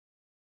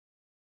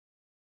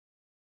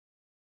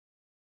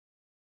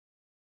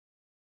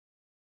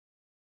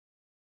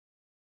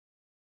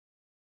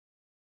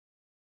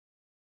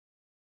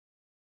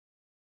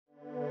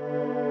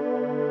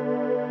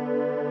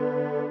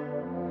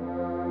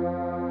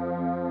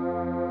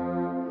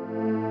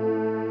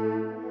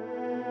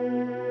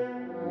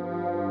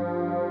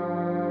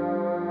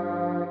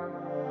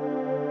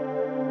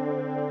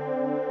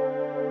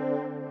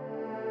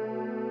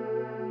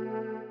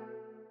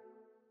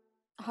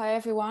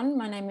everyone,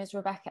 my name is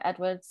Rebecca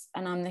Edwards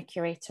and I'm the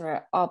curator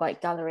at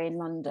Arbite Gallery in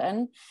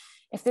London.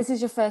 If this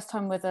is your first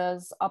time with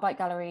us, Arbite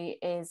Gallery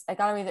is a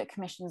gallery that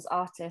commissions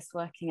artists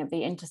working at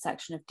the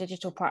intersection of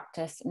digital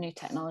practice, new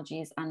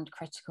technologies and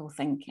critical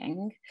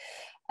thinking.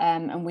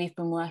 And we've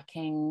been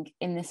working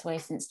in this way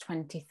since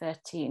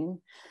 2013.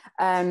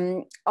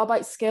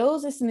 Arbite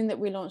Skills is something that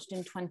we launched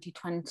in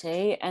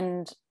 2020,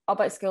 and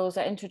Arbite Skills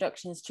are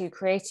introductions to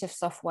creative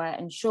software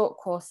and short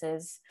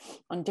courses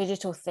on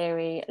digital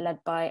theory led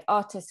by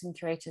artists and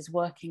curators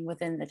working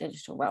within the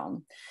digital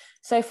realm.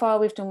 So far,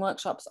 we've done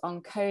workshops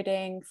on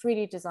coding,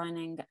 3D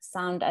designing,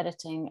 sound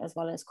editing, as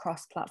well as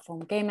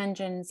cross-platform game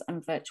engines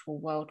and virtual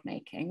world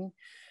making.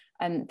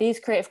 These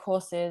creative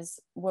courses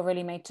were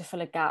really made to fill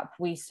a gap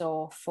we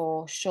saw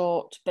for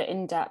short but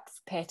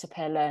in-depth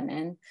peer-to-peer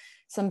learning,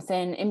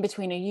 something in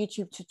between a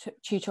YouTube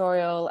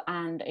tutorial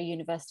and a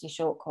university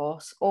short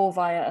course, all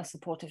via a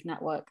supportive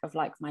network of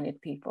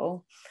like-minded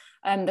people.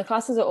 The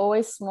classes are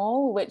always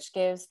small, which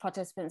gives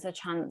participants a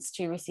chance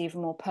to receive a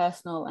more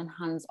personal and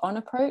hands-on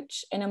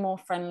approach in a more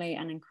friendly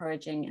and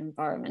encouraging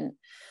environment.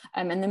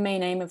 And the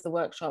main aim of the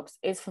workshops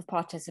is for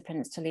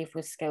participants to leave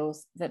with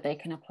skills that they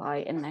can apply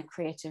in their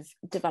creative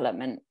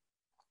development.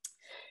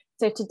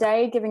 So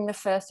today, giving the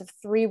first of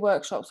 3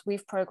 workshops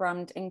we've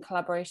programmed in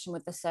collaboration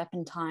with the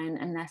Serpentine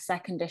and their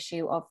second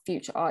issue of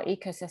Future Art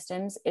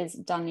Ecosystems is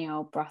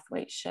Danielle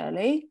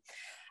Brathwaite-Shirley.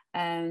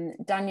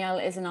 Danielle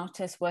is an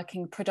artist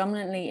working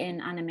predominantly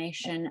in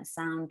animation,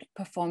 sound,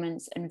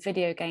 performance, and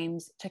video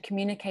games to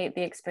communicate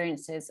the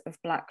experiences of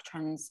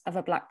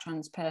a Black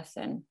trans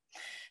person.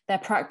 Their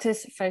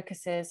practice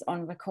focuses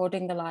on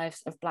recording the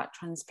lives of Black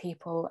trans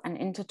people and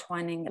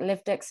intertwining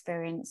lived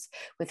experience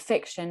with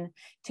fiction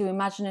to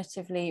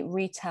imaginatively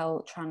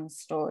retell trans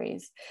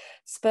stories.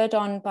 Spurred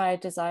on by a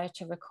desire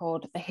to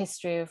record the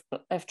history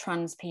of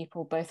trans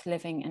people, both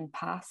living and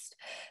past,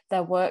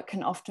 their work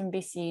can often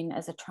be seen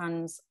as a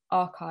trans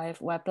archive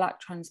where Black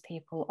trans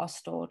people are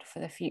stored for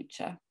the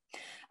future.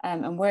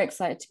 And we're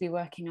excited to be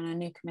working on a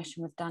new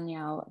commission with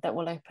Danielle that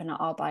will open at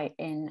Arbite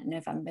in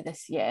November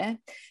this year.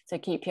 So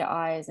keep your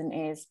eyes and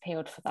ears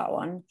peeled for that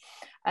one.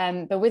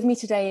 But with me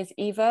today is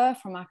Eva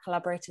from our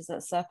collaborators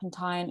at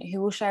Serpentine,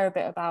 who will share a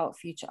bit about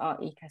Future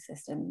Art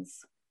Ecosystems.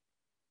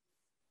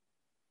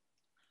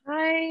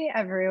 Hi,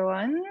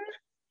 everyone.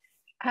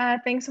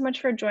 Thanks so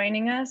much for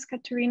joining us,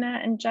 Katerina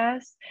and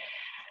Jess.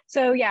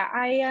 So yeah,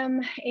 I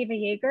am Ava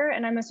Yeager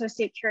and I'm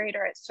Associate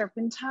Curator at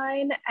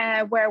Serpentine,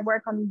 where I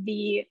work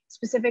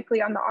specifically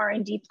on the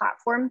R&D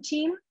platform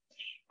team.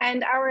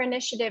 And our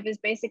initiative is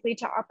basically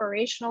to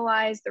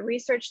operationalize the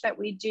research that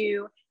we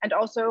do and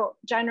also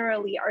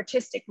generally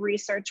artistic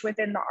research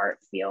within the art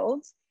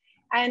field.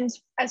 And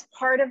as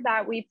part of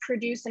that, we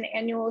produce an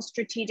annual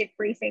strategic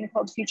briefing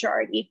called Future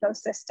Art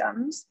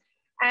Ecosystems.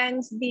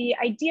 And the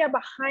idea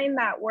behind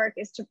that work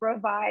is to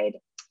provide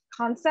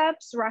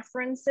concepts,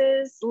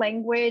 references,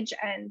 language,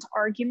 and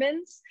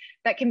arguments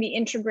that can be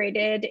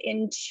integrated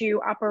into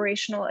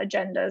operational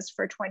agendas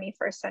for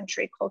 21st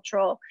century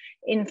cultural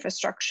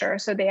infrastructure.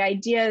 So the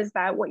idea is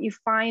that what you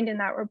find in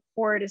that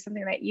report is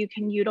something that you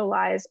can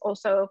utilize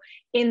also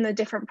in the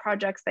different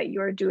projects that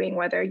you're doing,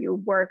 whether you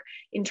work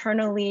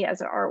internally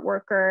as an art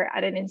worker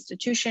at an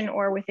institution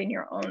or within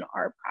your own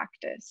art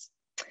practice.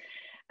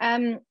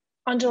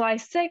 On July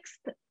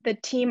 6th, the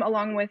team,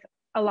 along with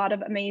a lot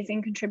of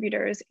amazing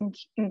contributors,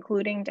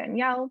 including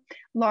Danielle,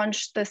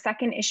 launched the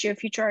second issue of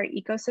Future Art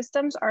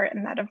Ecosystems, Art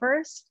and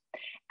Metaverse.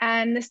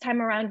 And this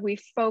time around, we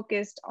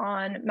focused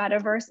on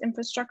metaverse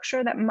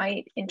infrastructure that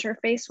might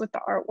interface with the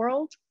art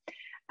world.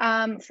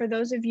 For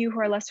those of you who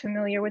are less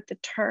familiar with the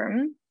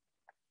term,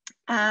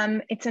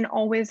 it's an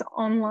always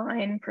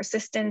online,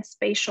 persistent,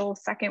 spatial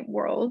second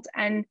world.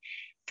 And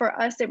for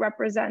us, it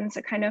represents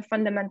a kind of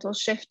fundamental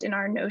shift in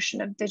our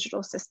notion of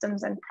digital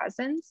systems and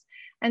presence.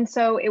 And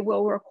so it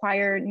will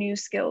require new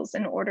skills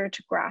in order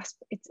to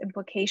grasp its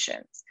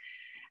implications.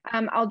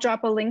 I'll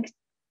drop a link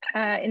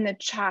in the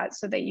chat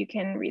so that you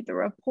can read the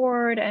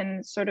report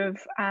and sort of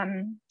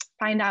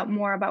find out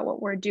more about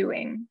what we're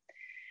doing.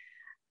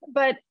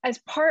 But as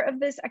part of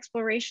this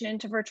exploration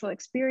into virtual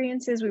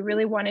experiences, we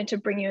really wanted to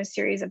bring you a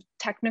series of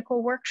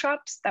technical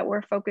workshops that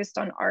were focused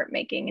on art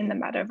making in the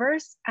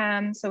metaverse.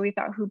 So we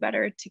thought who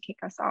better to kick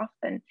us off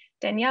than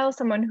Danielle,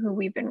 someone who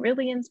we've been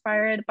really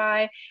inspired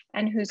by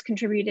and who's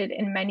contributed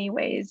in many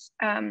ways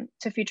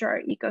to Future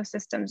Art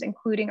Ecosystems,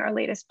 including our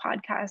latest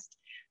podcast,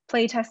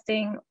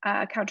 Playtesting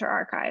Counter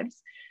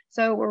Archives.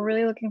 So we're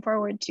really looking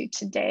forward to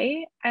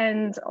today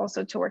and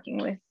also to working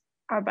with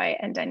Arbite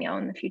and Danielle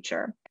in the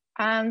future.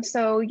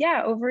 So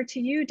yeah, over to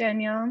you,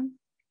 Danielle.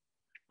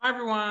 Hi,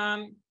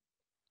 everyone.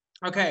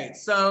 Okay,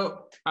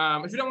 so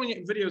if you don't want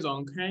your videos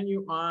on, can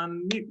you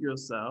unmute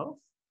yourself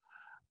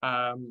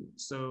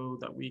so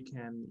that we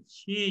can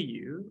hear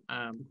you?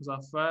 Because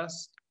our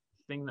first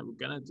thing that we're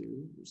gonna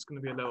do, which is gonna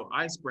be a little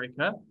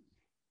icebreaker,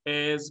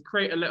 is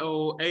create a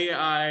little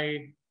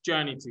AI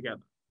journey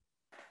together.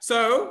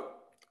 So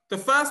the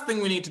first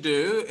thing we need to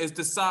do is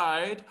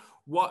decide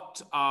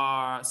what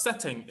our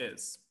setting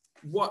is.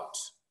 What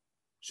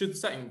should the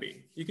setting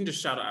be? You can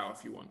just shout it out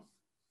if you want.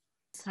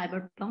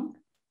 Cyberpunk.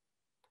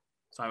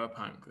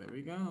 Cyberpunk, there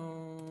we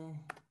go.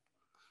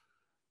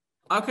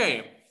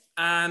 Okay,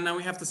 and now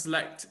we have to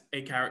select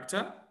a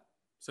character.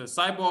 So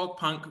cyborg,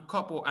 punk,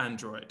 cop, or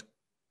android?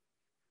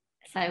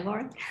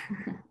 Cyborg.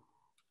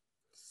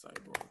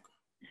 Cyborg.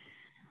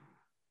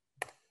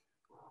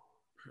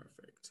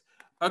 Perfect.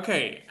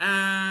 Okay,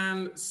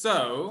 and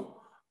so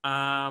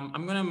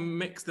I'm gonna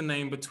mix the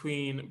name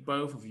between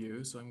both of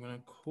you. So I'm gonna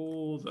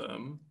call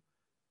them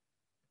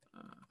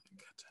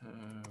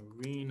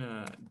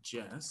Katarina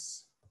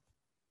Jess.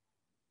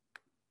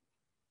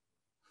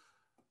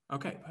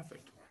 Okay,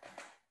 perfect.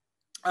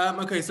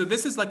 Okay, so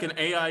this is like an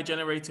AI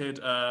generated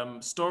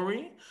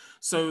story.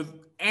 So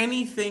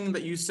anything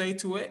that you say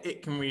to it,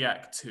 it can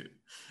react to.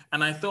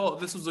 And I thought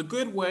this was a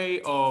good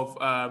way of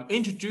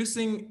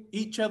introducing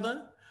each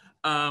other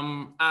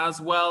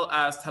as well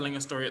as telling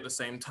a story at the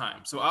same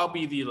time. So I'll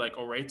be the like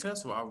orator,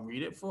 so I'll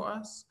read it for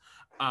us.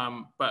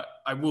 But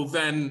I will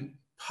then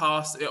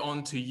pass it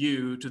on to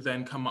you to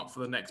then come up for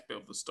the next bit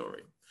of the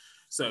story.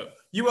 So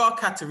you are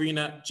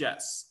Katarina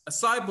Jess, a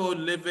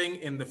cyborg living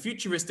in the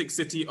futuristic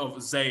city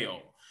of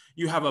Zale.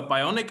 You have a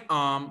bionic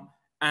arm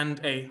and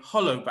a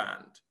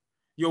holoband.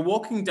 You're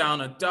walking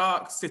down a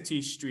dark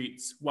city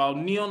streets while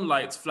neon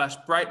lights flash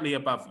brightly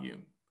above you.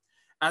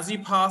 As you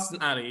pass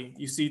an alley,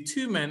 you see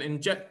two men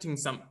injecting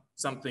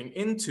something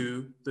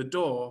into the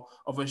door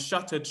of a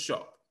shuttered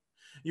shop.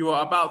 You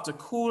are about to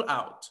call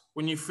out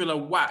when you feel a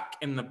whack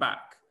in the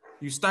back.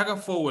 You stagger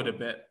forward a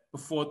bit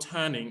before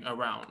turning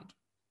around.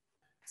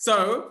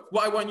 So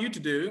what I want you to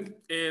do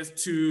is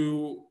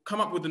to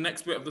come up with the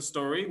next bit of the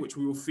story, which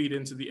we will feed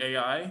into the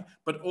AI,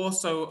 but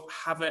also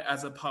have it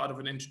as a part of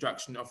an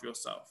introduction of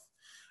yourself.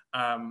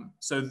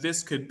 So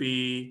this could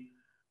be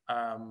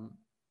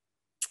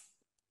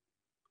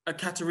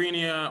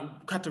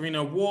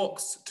Katarina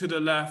walks to the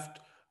left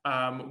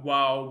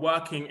while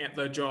working at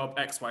the job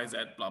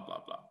XYZ, blah, blah,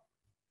 blah.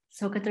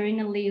 So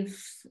Katarina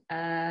leaves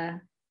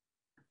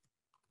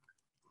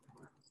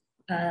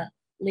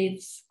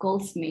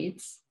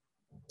Goldsmiths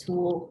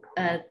to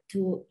head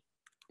into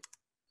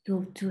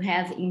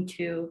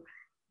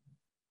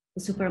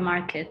the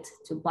supermarket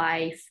to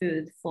buy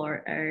food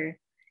for her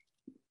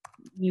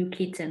new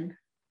kitten.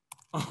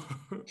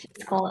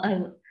 She's called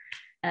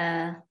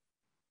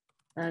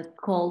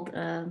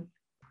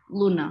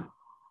Luna.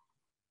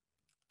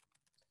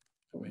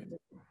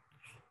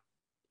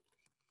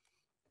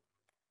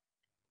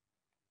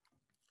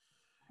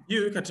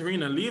 You,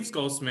 Katarina, leaves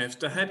Goldsmith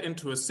to head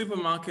into a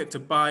supermarket to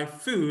buy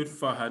food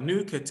for her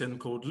new kitten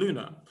called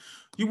Luna.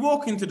 You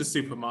walk into the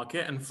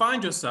supermarket and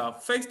find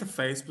yourself face to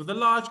face with a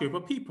large group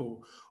of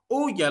people,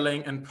 all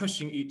yelling and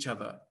pushing each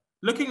other.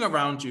 Looking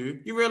around you,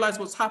 you realize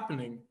what's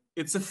happening.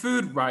 It's a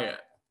food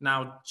riot.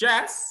 Now,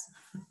 Jess,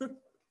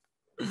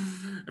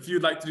 if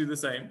you'd like to do the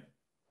same.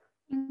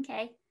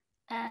 Okay.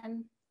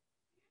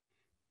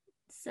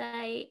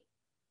 So,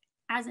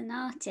 as an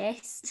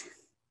artist,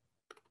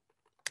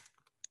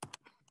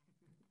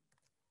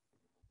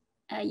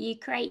 you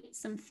create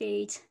some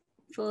food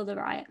for the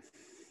riot.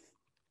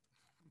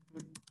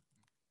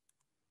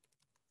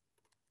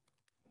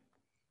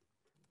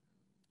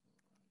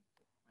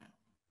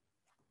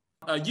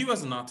 You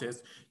as an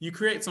artist, you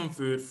create some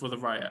food for the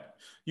riot.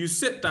 You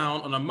sit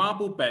down on a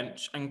marble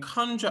bench and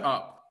conjure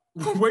up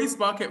waste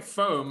bucket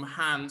foam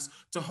hands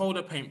to hold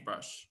a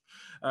paintbrush.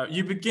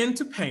 You begin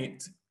to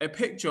paint a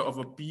picture of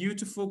a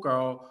beautiful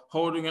girl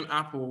holding an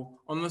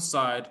apple on the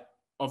side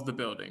of the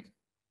building.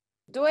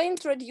 Do I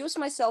introduce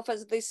myself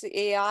as this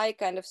AI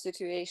kind of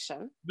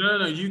situation?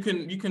 No. You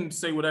can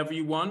say whatever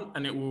you want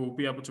and it will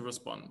be able to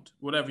respond.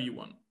 Whatever you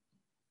want.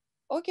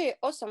 Okay,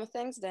 awesome.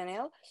 Thanks,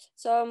 Danielle.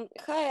 So,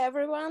 hi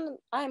everyone.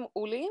 I'm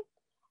Uli.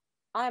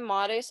 I'm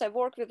artist. I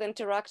work with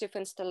interactive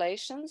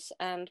installations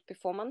and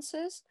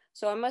performances.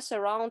 So I mess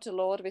around a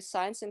lot with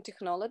science and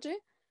technology.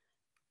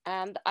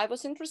 And I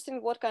was interested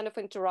in what kind of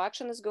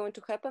interaction is going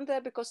to happen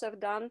there because I've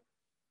done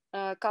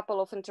a couple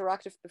of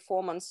interactive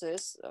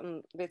performances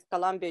with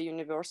Columbia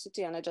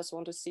University, and I just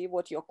want to see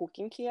what you're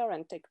cooking here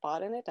and take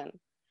part in it and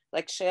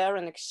like share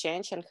and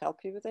exchange and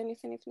help you with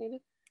anything if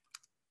needed.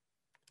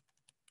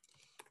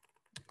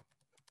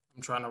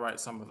 I'm trying to write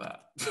some of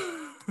that.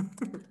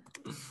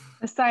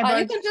 The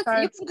cyborg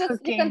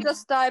you can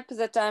just type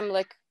that I'm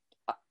like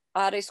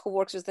artist who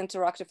works with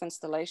interactive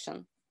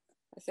installation.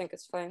 I think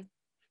it's fine.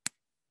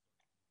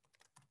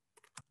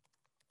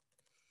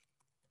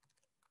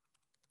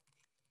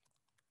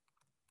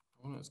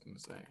 What was I going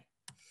to say?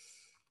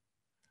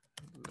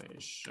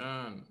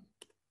 Relation.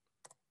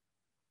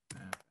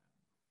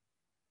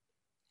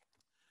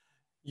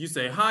 You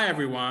say, hi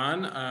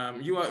everyone,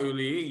 you are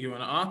Uli, you're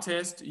an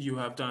artist, you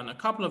have done a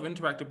couple of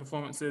interactive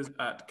performances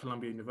at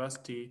Columbia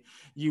University,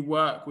 you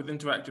work with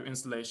interactive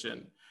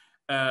installation.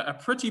 A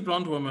pretty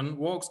blonde woman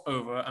walks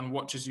over and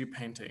watches you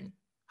painting.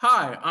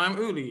 Hi, I'm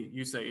Uli,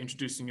 you say,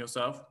 introducing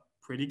yourself.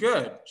 Pretty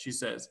good, she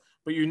says,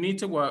 but you need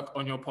to work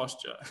on your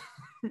posture.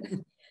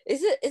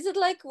 Is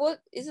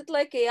it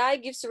like AI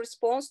gives a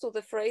response to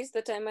the phrase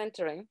that I'm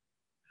entering?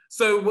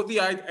 So what the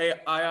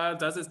AI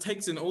does is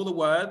takes in all the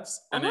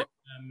words and it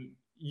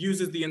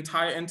uses the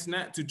entire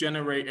internet to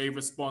generate a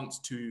response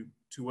to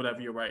whatever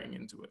you're writing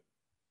into it.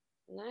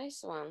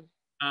 Nice one.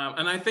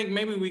 And I think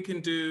maybe we can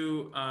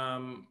do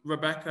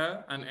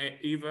Rebecca and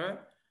Eva,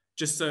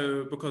 just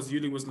so, because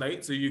Yuli was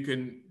late, so you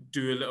can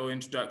do a little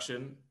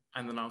introduction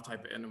and then I'll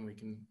type it in and we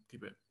can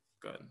keep it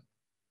going.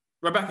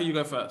 Rebecca, you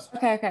go first.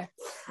 Okay.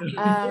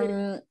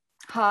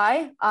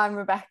 Hi, I'm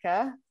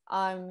Rebecca.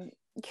 I'm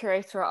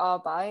curator at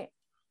Arbite.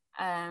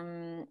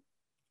 And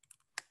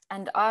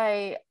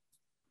I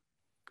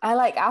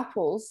like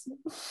apples.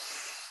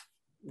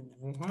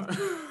 What?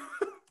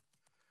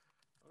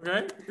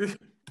 Okay.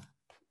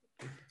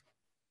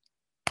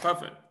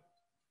 Perfect.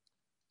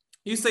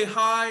 You say,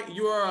 hi,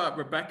 you are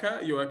Rebecca,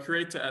 you're a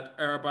curator at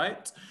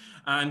Arbite,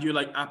 and you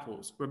like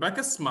apples.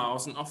 Rebecca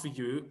smiles and offers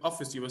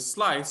you a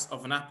slice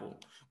of an apple,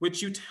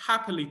 which you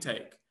happily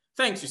take.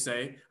 Thanks, you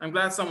say. I'm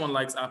glad someone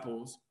likes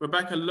apples.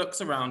 Rebecca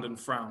looks around and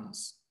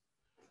frowns.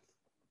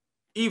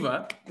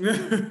 Eva,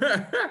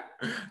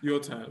 your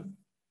turn.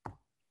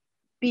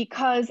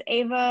 Because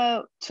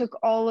Ava took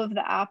all of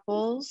the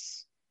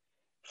apples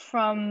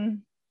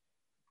from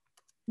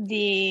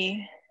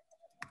a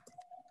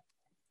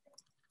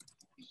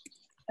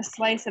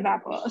slice of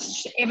apple.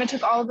 Ava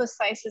took all the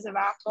slices of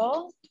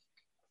apple.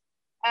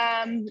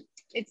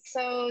 It's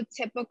so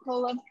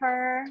typical of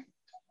her.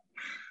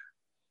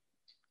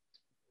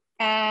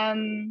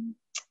 And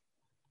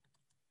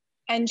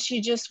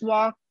she just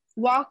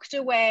walked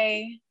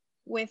away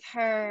with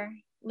her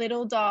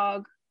little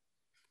dog,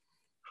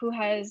 who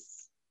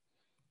has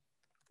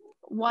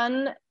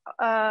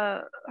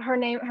her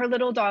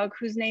little dog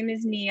whose name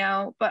is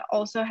Neo, but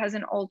also has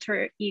an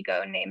alter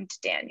ego named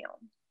Daniel.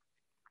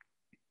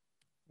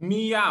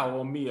 Meow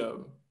or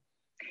Mio?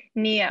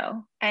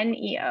 Neo,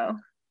 N-E-O.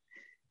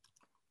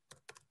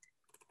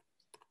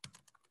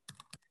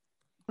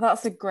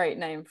 That's a great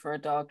name for a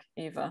dog,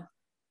 Eva.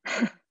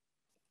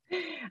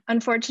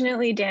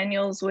 Unfortunately,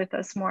 Daniel's with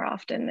us more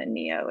often than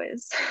Neo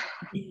is.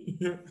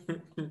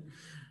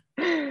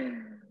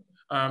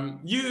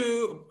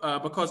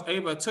 Because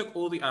Ava took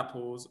all the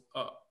apples,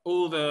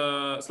 all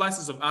the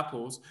slices of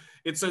apples,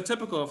 it's so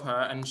typical of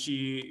her, and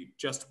she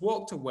just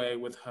walked away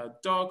with her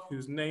dog,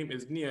 whose name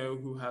is Neo,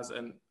 who has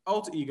an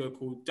alter ego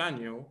called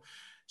Daniel.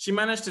 She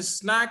managed to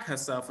snag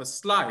herself a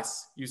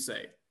slice, you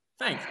say.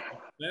 Thanks,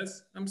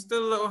 Liz. I'm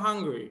still a little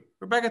hungry.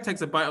 Rebecca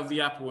takes a bite of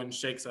the apple and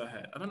shakes her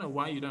head. I don't know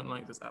why you don't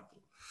like this apple.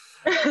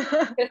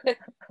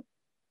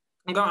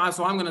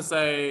 So I'm gonna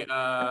say,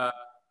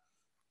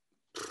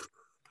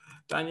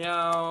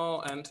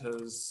 Danielle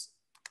enters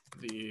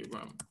the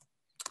room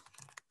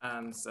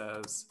and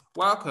says,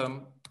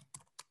 welcome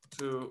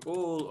to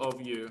all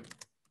of you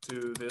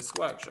to this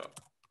workshop.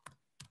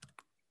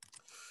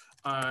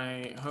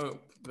 I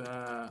hope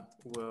there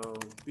will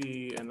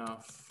be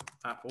enough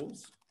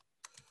apples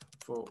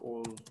for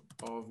all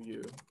of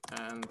you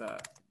and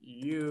that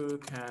you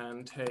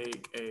can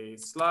take a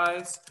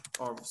slice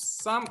of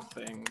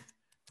something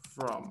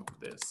from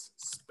this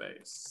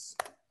space.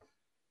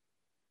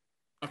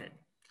 Okay.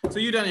 So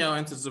you, Danielle,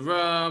 enters the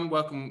room,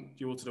 welcome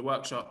you all to the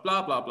workshop,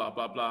 blah, blah, blah,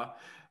 blah, blah.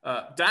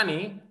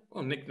 Danny,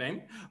 or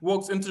nickname,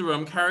 walks into the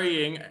room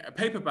carrying a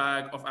paper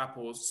bag of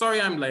apples.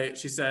 Sorry I'm late,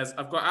 she says.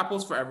 I've got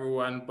apples for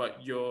everyone, but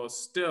you're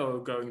still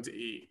going to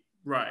eat.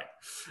 Right.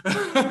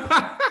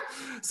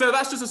 So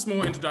that's just a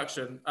small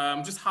introduction.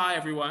 Just hi,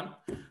 everyone.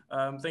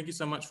 Thank you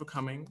so much for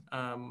coming.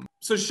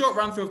 So short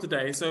run through of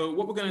today. So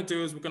what we're gonna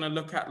do is we're gonna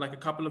look at like a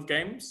couple of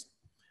games,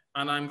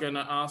 and I'm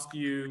gonna ask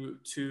you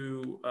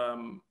to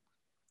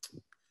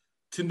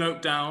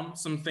note down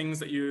some things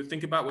that you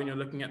think about when you're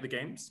looking at the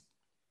games.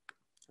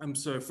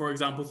 So for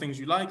example, things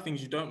you like,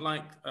 things you don't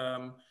like,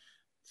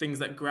 things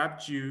that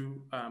grabbed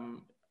you,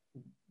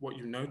 what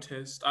you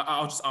noticed.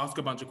 I'll just ask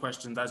a bunch of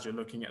questions as you're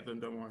looking at them,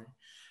 don't worry.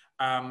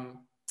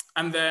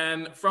 And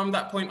then from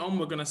that point on,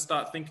 we're gonna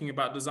start thinking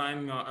about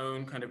designing our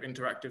own kind of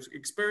interactive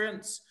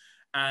experience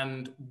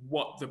and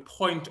what the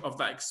point of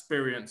that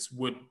experience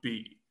would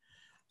be.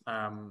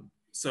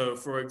 So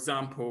for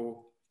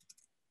example,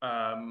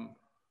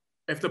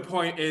 if the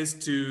point is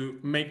to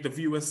make the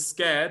viewer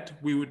scared,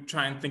 we would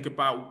try and think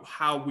about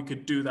how we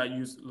could do that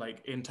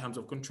like in terms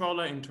of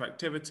controller,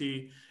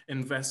 interactivity,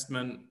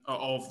 investment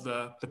of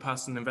the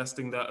person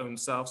investing their own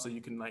self. So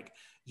you can like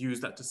use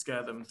that to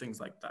scare them and things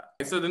like that.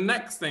 So the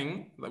next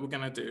thing that we're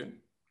gonna do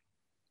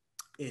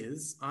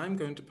is I'm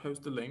going to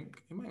post the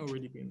link. It might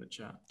already be in the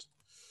chat.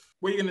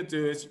 What you're gonna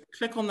do is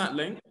click on that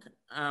link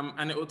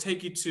and it will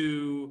take you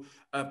to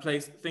a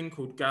thing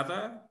called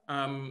Gather.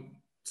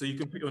 So you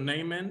can put your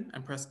name in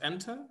and press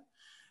enter.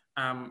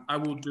 I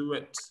will do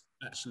it,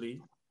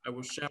 actually. I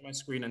will share my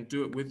screen and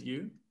do it with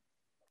you.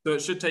 So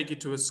it should take you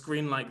to a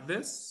screen like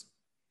this.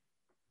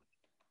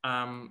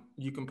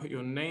 You can put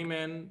your name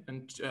in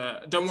and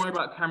don't worry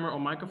about camera or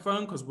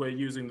microphone because we're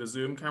using the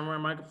Zoom camera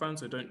and microphone,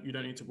 so you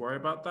don't need to worry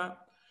about that.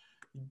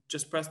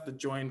 Just press the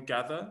join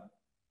gather.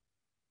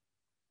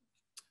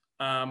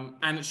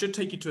 And it should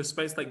take you to a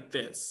space like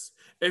this.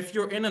 If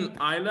you're in an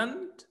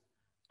island,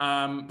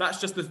 that's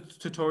just the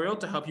tutorial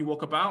to help you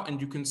walk about,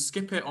 and you can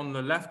skip it on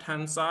the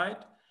left-hand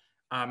side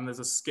there's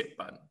a skip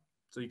button.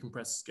 So you can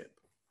press skip.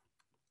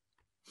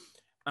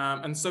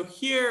 And so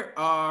here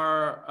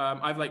are,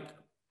 I've like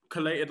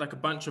collated like a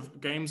bunch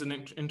of games and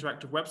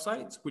interactive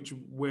websites, which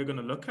we're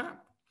gonna look at.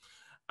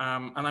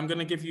 And I'm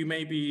gonna give you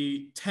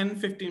maybe 10,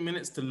 15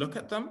 minutes to look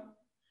at them.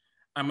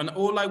 And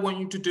all I want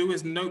you to do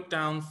is note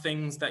down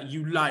things that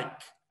you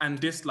like and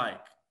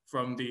dislike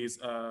from these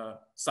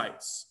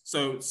sites.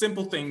 So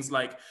simple things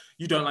like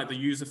you don't like the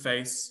user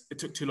face, it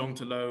took too long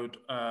to load,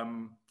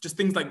 just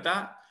things like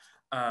that.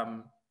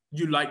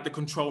 You like the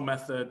control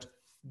method,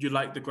 you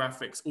like the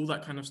graphics, all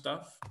that kind of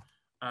stuff.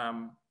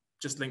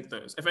 Just link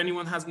those. If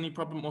anyone has any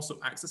problem also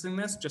accessing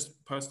this,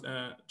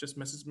 just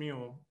message me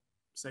or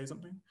say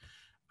something,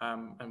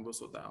 and we'll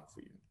sort that out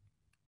for you.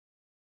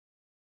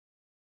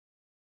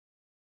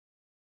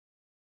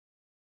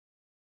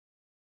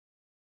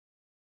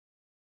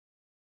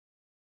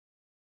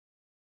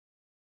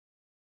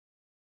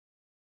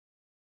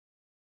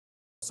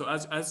 So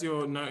as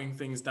you're noting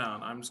things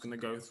down, I'm just going to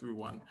go through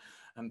one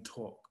and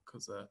talk,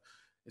 because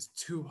it's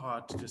too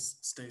hard to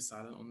just stay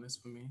silent on this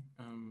for me.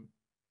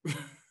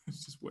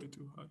 It's just way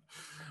too hard.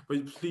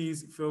 But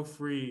please feel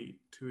free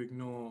to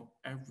ignore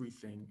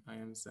everything I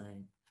am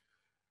saying.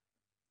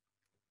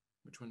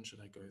 Which one should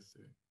I go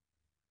through?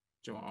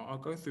 Do you know what? I'll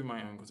go through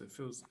my own, because it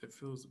feels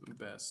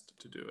best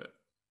to do it.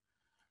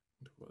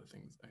 What are the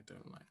things I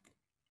don't like?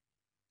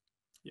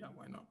 Yeah,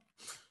 why not?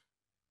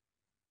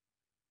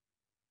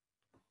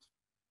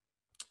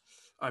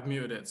 I've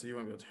muted it, so you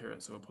won't be able to hear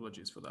it, so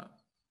apologies for that.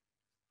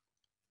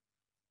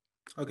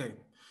 Okay.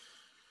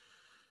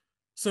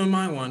 So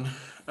my one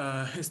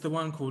is the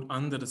one called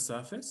Under the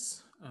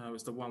Surface.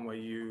 It's the one where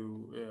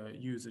you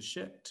use a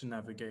ship to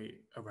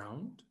navigate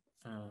around.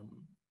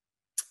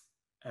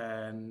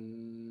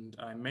 And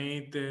I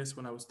made this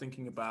when I was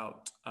thinking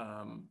about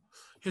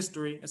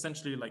history,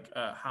 essentially like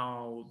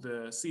how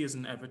the sea is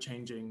an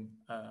ever-changing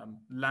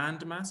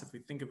landmass, if we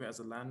think of it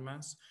as a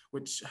landmass,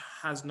 which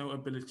has no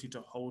ability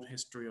to hold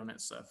history on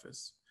its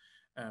surface.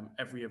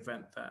 Every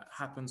event that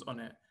happens on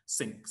it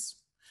sinks.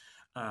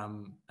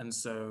 And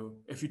so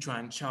if you try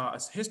and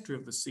chart a history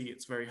of the sea,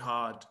 it's very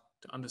hard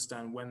to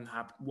understand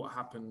what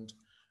happened.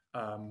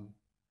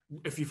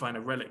 If you find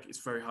a relic,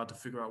 it's very hard to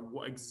figure out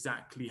what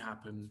exactly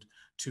happened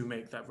to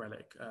make that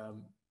relic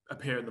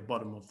appear at the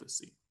bottom of the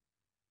sea.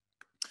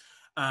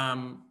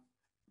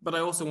 But I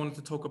also wanted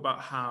to talk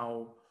about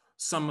how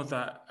some of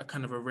that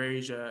kind of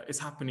erasure is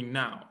happening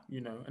now,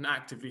 and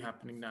actively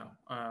happening now,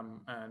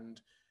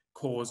 and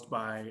caused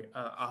by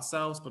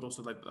ourselves, but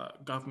also like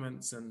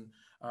governments, and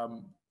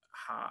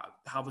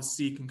how the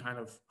sea can kind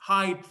of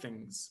hide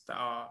things that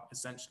are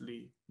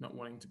essentially not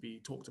wanting to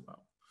be talked about.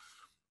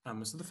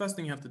 So the first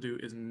thing you have to do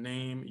is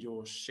name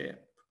your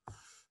ship.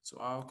 So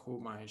I'll call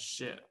my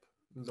ship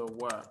the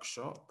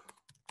Workshop,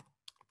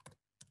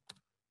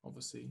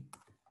 obviously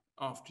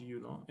after you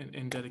lot,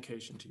 in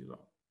dedication to you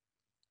lot.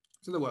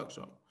 So the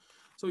Workshop.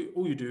 So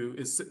all you do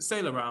is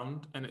sail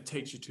around, and it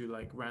takes you to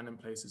like random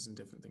places and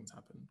different things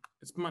happen.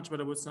 It's much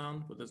better with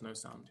sound, but there's no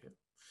sound here.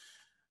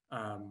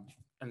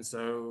 And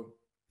so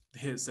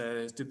here it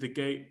says, did the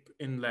gape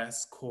in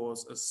less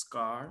cause a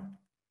scar?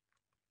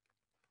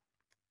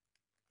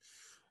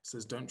 It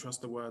says, don't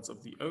trust the words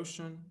of the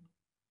ocean.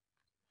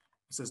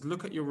 It says,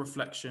 look at your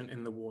reflection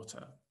in the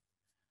water.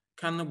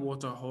 Can the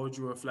water hold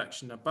your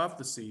reflection above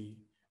the sea,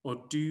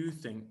 or do you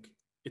think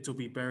it will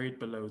be buried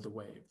below the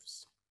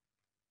waves?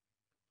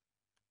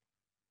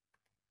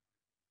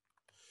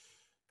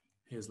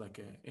 Here's like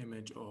an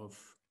image of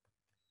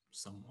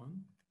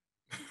someone.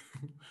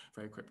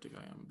 Very cryptic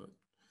I am, but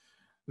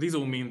these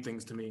all mean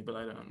things to me, but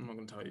I'm not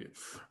going to tell you.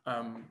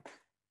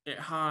 It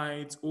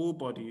hides all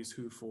bodies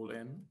who fall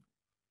in.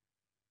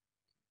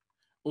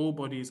 All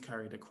bodies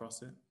carried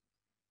across it.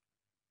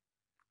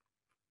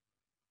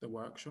 The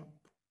Workshop,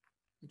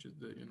 which is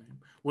your name.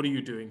 What are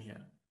you doing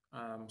here?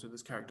 So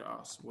this character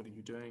asks, what are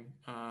you doing?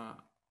 I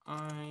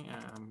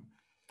am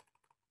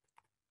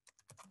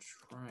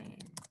trying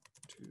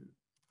to find my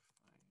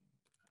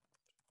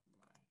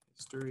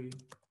history.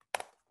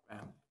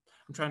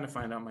 I'm trying to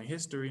find out my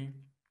history.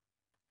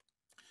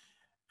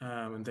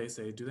 And they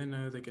say, do they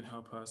know they can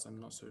help us? I'm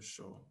not so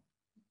sure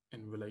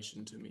in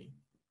relation to me.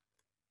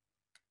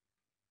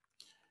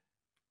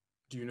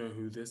 Do you know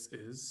who this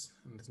is?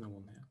 And there's no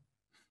one there.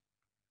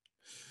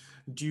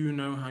 Do you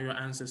know how your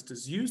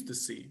ancestors used the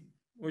sea?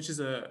 Which is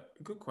a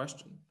good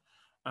question.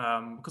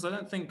 Because I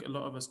don't think a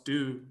lot of us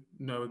do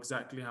know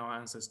exactly how our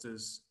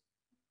ancestors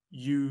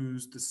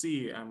used the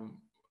sea.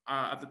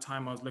 At the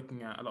time I was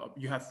looking at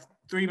you have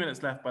 3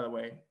 minutes left, by the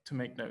way, to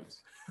make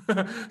notes.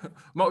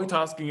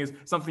 Multitasking is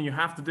something you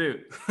have to do.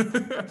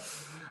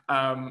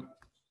 I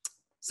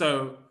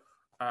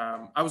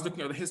was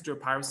looking at the history of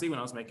piracy when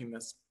I was making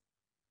this.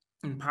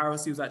 And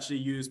piracy was actually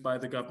used by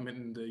the government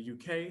in the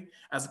UK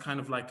as a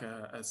kind of like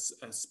a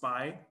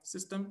spy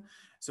system.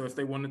 So if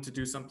they wanted to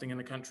do something in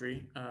a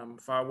country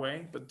far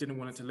away, but didn't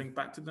want it to link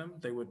back to them,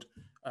 they would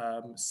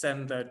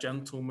send their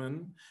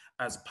gentlemen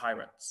as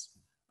pirates.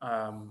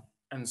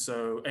 And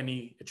so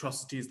any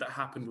atrocities that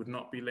happened would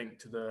not be linked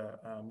to the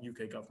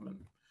UK government.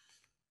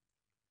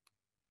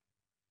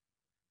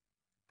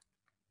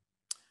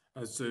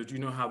 So do you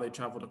know how they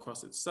traveled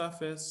across its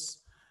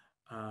surface?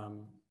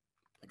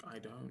 Like I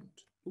don't.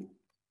 Ooh.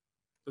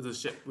 There's a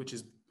ship which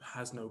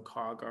has no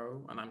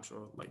cargo, and I'm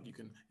sure like you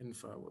can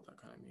infer what that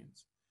kind of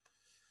means.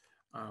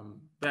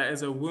 There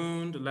is a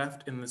wound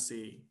left in the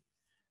sea.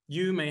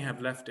 You may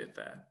have left it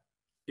there.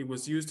 It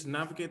was used to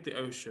navigate the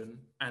ocean,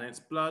 and its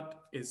blood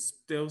is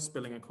still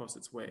spilling across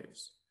its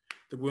waves.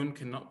 The wound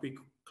cannot be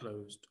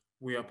closed.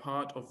 We are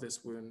part of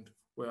this wound.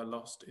 We are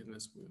lost in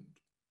this wound.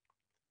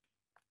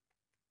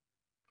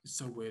 It's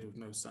so weird with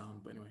no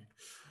sound, but anyway.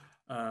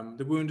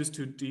 The wound is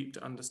too deep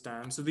to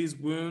understand. So these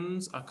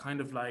wounds are kind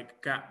of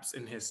like gaps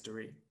in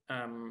history.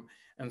 And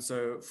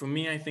so for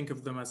me, I think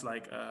of them as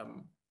like,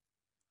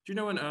 do you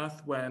know on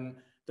Earth when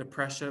the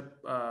pressure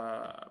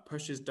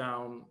pushes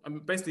down,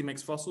 basically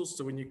makes fossils.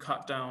 So when you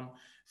cut down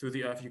through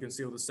the Earth, you can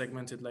see all the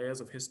segmented layers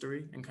of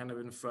history and kind of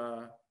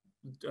infer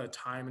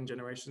time and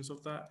generations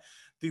of that.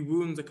 The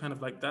wounds are kind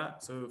of like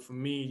that. So for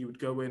me, you would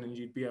go in and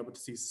you'd be able to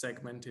see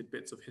segmented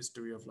bits of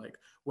history of like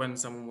when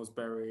someone was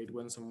buried,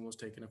 when someone was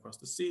taken across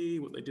the sea,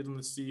 what they did on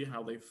the sea,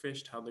 how they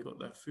fished, how they got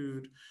their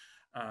food,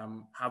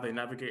 how they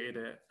navigated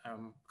it.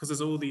 Because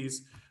there's all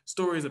these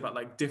stories about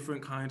like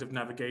different kinds of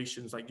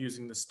navigations, like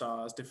using the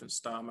stars, different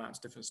star maps,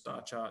 different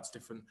star charts,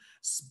 different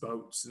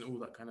boats and all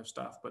that kind of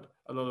stuff. But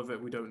a lot of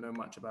it we don't know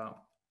much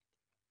about.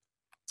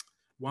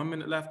 1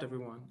 minute left,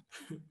 everyone.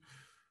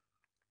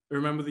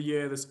 Remember the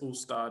year this all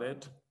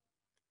started?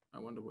 I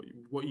wonder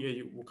what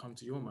year will come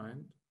to your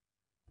mind.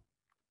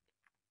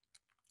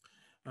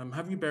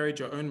 Have you buried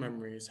your own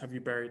memories? Have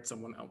you buried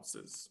someone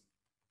else's?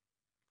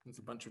 There's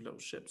a bunch of little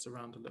ships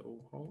around a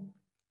little hole.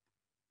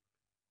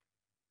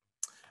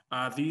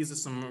 These are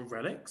some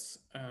relics.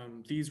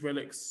 These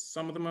relics,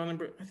 some of them are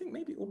in I think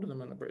maybe all of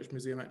them are in the British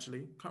Museum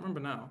actually. Can't remember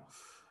now.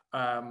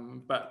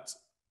 But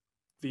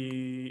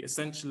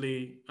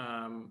essentially,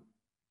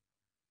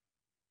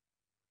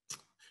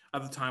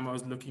 at the time I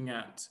was looking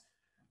at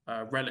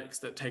relics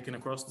that are taken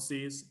across the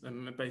seas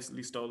and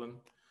basically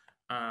stolen,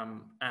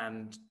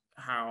 and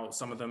how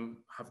some of them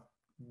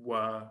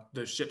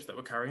the ships that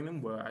were carrying them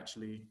were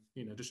actually,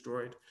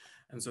 destroyed.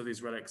 And so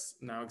these relics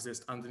now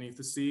exist underneath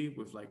the sea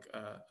with like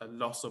a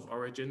loss of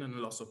origin and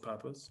a loss of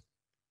purpose.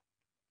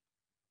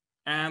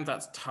 And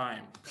that's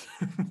time.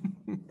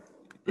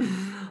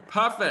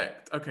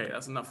 Perfect. Okay,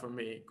 that's enough for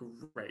me.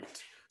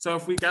 Great. So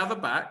if we gather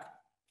back,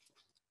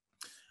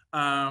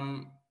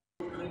 the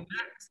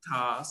next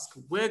task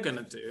we're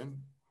gonna do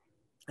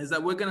is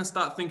that we're gonna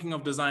start thinking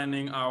of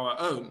designing our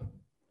own.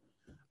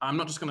 I'm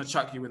not just gonna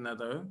chuck you in there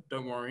though,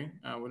 don't worry.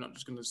 We're not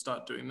just gonna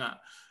start doing that.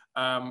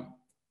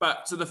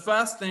 So the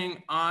first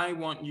thing I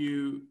want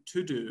you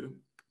to do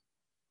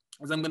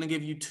is I'm gonna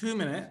give you 2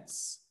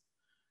 minutes.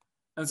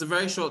 And it's a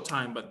very short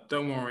time, but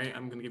don't worry,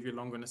 I'm gonna give you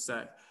longer in a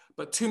sec.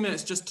 But 2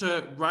 minutes just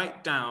to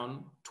write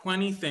down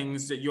 20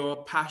 things that you're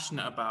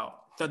passionate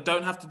about that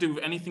don't have to do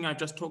with anything I've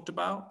just talked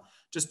about,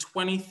 just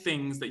 20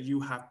 things that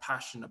you have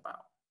passion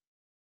about.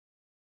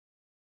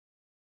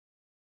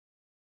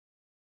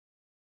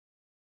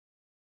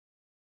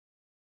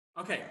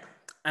 Okay,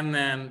 and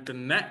then the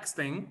next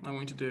thing I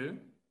want you to do,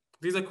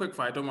 these are quick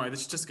fire, don't worry,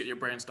 this is just to get your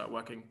brain start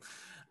working.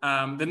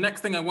 The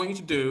next thing I want you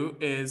to do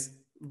is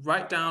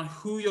write down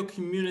who your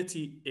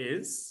community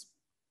is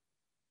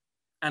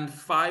and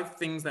 5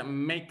 things that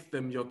make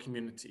them your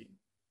community.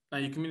 Now,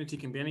 your community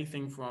can be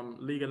anything from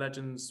League of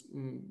Legends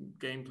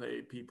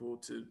gameplay people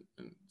to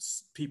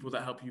people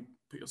that help you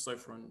put your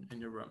sofa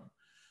in your room.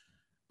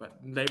 But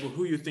label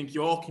who you think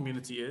your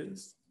community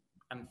is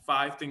and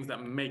 5 things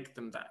that make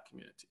them that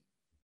community.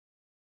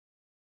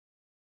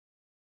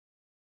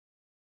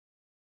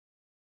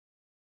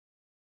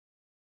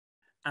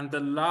 And the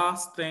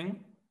last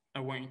thing I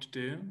want you to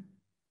do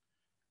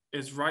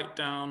is write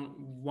down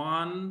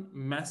 1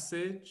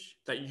 message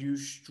that you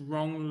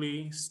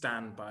strongly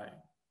stand by.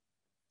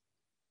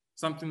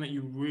 Something that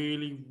you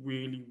really,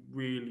 really,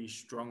 really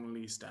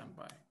strongly stand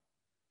by.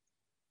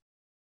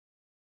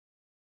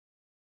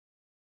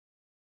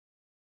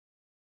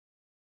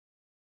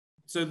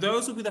 So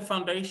those will be the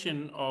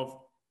foundation of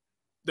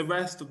the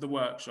rest of the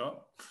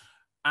workshop.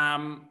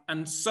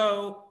 And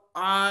so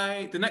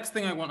the next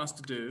thing I want us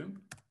to do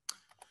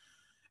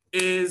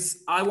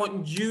is I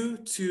want you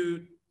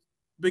to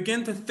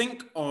begin to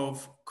think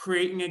of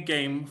creating a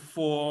game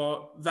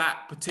for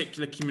that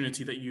particular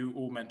community that you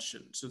all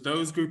mentioned. So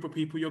those group of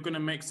people, you're going to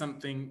make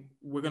something,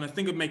 we're going to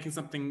think of making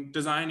something,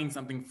 designing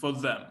something for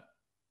them.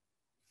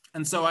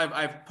 And so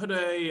I've put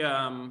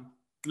a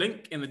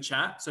link in the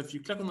chat. So if you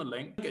click on the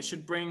link, it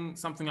should bring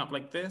something up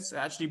like this. It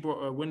actually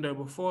brought a window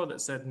before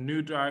that said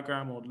new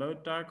diagram or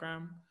load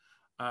diagram.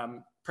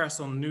 Press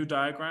on new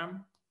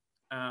diagram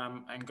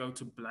and go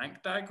to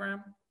blank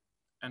diagram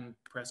and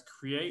press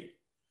create.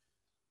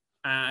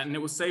 And it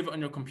will save it on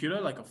your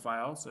computer like a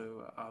file.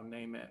 So I'll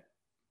name it,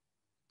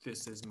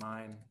 this is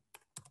mine.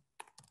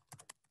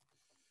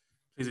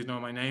 Please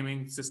ignore my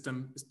naming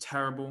system. It's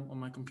terrible on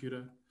my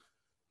computer.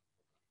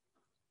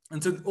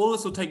 And so all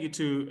this will take you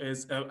to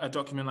is a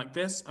document like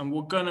this, and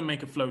we're gonna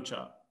make a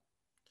flowchart,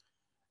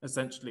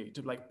 essentially,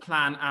 to like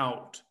plan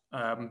out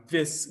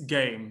this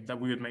game that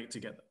we would make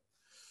together.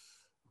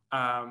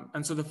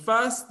 And so the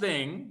first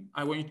thing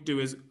I want you to do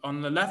is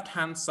on the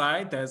left-hand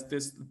side, there's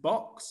this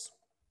box,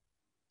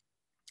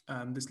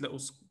 this little,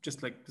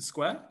 just like the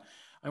square.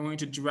 I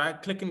want you to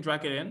click and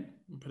drag it in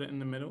and put it in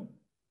the middle.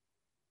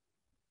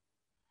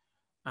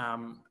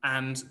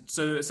 And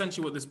so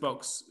essentially what this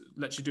box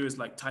lets you do is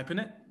like type in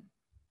it.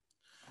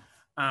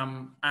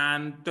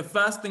 And the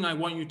first thing I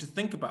want you to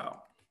think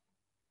about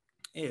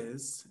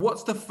is,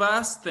 what's the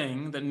first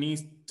thing that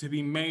needs to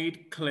be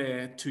made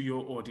clear to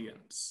your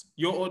audience?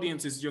 Your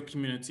audience is your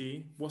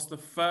community. What's the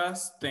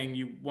first thing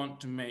you want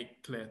to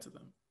make clear to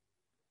them?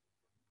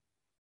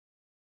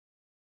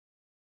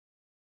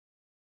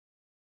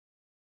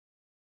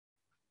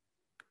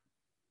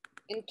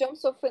 In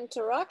terms of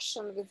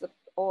interaction with the,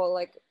 or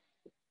like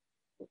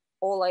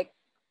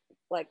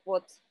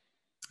what?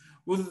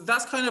 Well,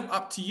 that's kind of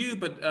up to you,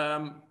 but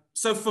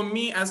so for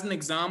me, as an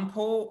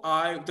example,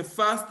 the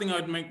first thing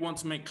I'd want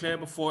to make clear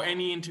before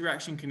any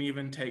interaction can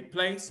even take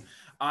place,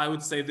 I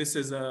would say this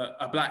is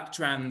a Black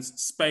trans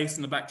space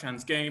and a Black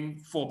trans game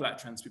for Black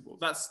trans people.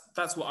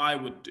 That's what I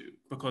would do,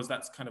 because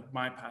that's kind of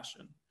my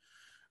passion.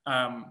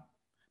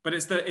 But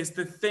it's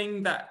the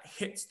thing that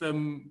hits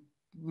them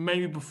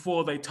maybe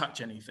before they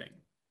touch anything.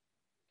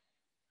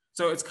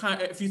 So it's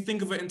kind of, if you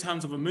think of it in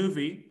terms of a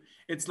movie,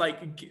 it's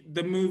like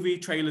the movie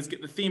trailers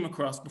get the theme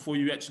across before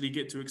you actually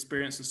get to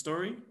experience the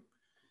story.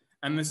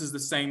 And this is the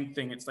same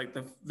thing. It's like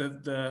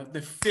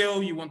the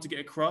feel you want to get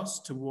across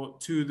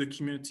to the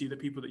community, the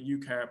people that you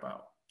care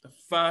about. The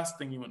first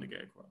thing you want to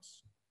get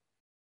across.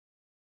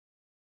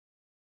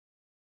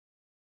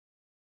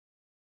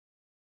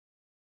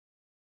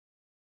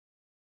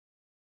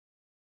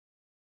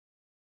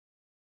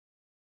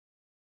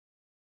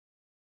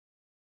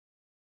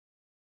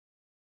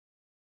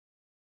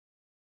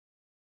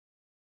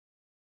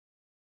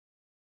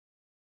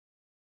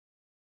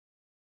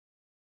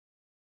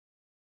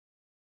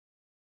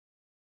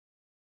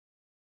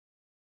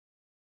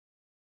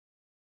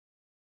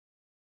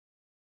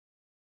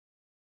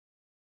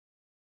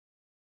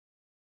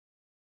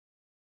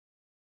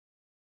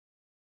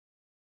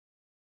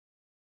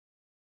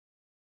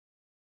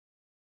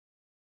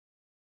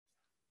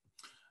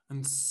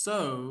 And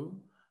so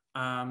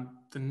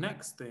the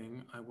next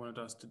thing I wanted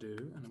us to do,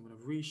 and I'm going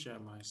to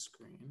reshare my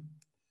screen,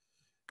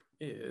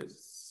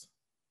 is,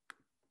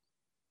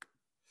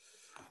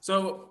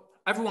 so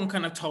everyone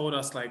kind of told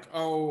us like,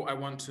 oh,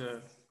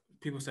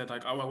 people said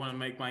like, oh, I want to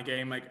make my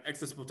game like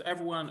accessible to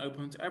everyone,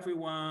 open to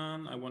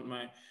everyone. I want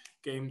my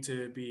game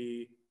to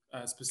be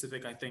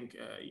specific, I think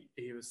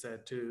Eva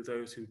said, to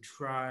those who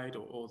tried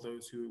or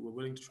those who were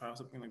willing to try or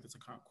something like this.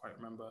 I can't quite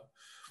remember.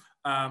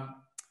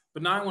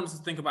 But now I want us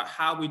to think about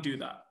how we do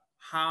that.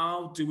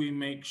 How do we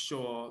make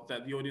sure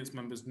that the audience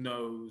members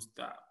knows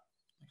that?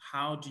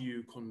 How do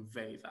you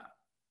convey that?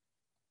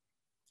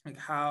 Like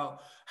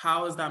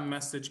how is that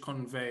message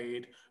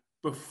conveyed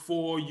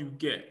before you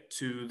get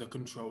to the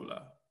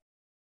controller?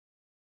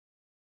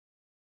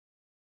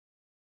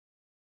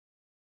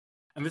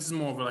 And this is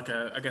more of like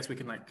I guess we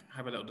can like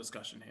have a little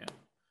discussion here.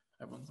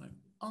 Everyone's like,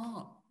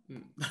 oh.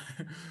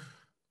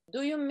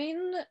 Do you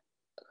mean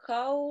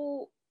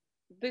how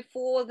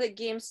before the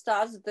game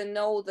starts, they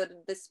know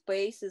that the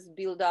space is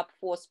built up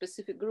for a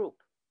specific group?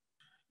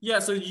 Yeah,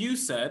 so you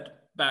said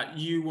that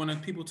you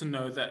wanted people to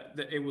know that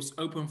it was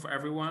open for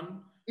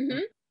everyone,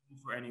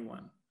 for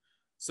anyone.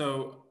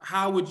 So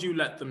how would you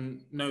let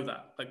them know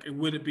that? Like,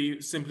 would it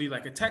be simply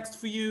like a text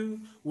for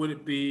you? Would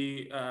it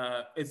be,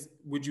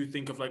 would you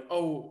think of like,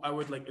 oh, I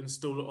would like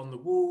install it on the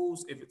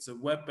walls? If it's a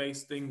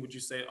web-based thing, would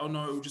you say, oh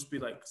no, it would just be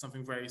like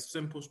something very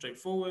simple,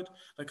 straightforward?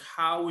 Like,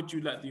 how would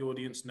you let the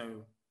audience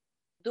know?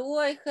 Do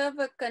I have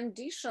a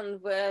condition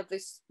where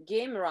this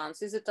game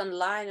runs? Is it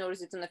online or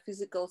is it in a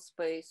physical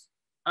space?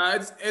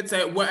 It's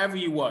whatever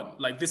you want.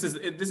 Like this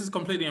is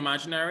completely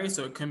imaginary,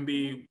 so it can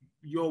be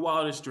your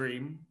wildest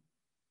dream.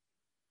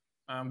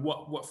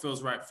 What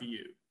feels right for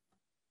you?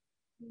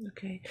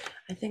 Okay,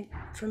 I think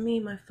for me,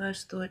 my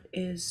first thought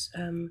is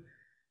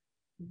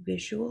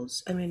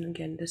visuals. I mean,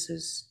 again, this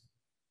is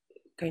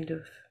kind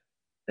of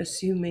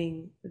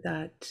assuming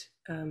that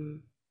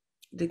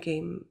the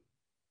game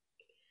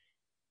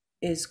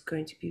is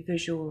going to be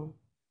visual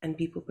and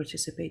people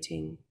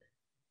participating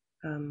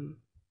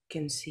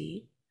can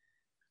see.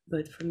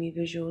 But for me,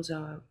 visuals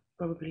are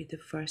probably the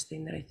first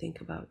thing that I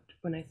think about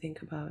when I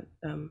think about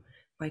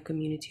my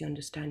community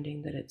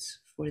understanding that it's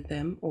for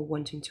them or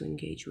wanting to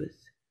engage with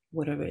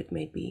whatever it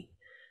may be.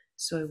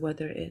 So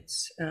whether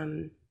it's,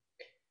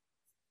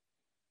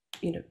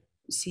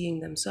 seeing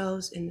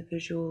themselves in the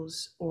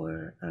visuals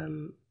or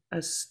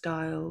a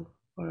style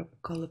or a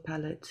color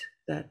palette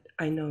that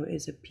I know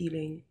is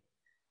appealing,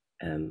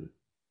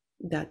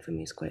 that for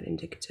me is quite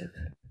indicative.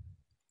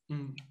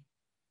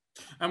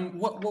 And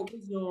what was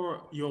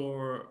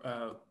your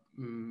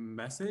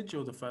message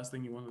or the first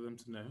thing you wanted them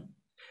to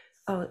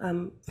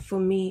know? For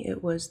me,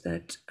 it was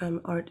that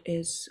art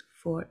is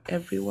for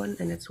everyone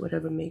and it's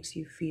whatever makes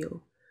you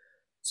feel.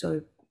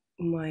 So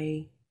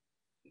my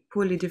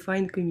poorly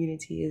defined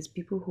community is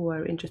people who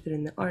are interested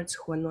in the arts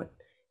who are not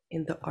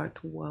in the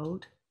art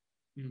world.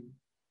 Mm.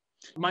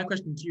 My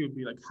question to you would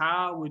be like,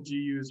 how would you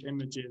use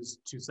images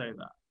to say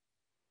that?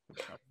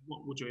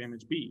 What would your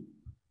image be?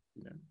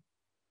 You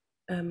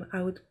know?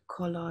 I would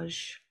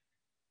collage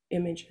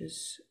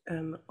images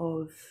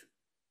of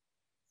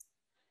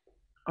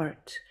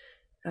art,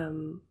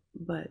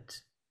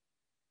 but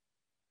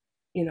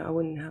you know, I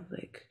wouldn't have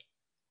like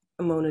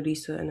a Mona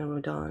Lisa and a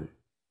Rodin,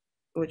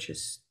 which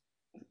is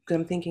because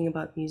I'm thinking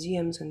about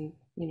museums and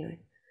you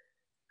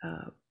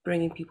know,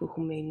 bringing people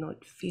who may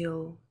not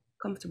feel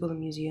comfortable in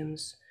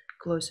museums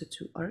closer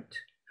to art,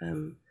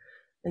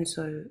 and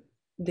so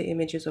the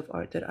images of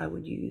art that I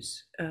would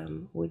use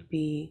would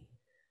be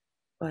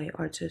by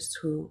artists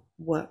who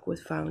work with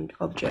found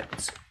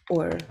objects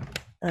or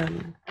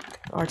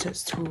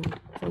artists who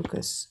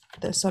focus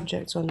their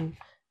subjects on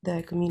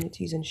their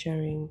communities and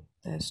sharing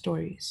their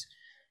stories.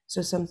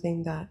 So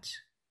something that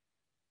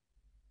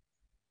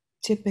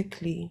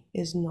typically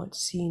is not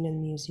seen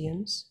in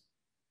museums,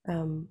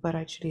 but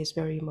actually is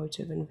very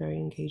emotive and very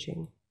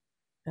engaging.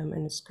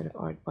 And it's kind of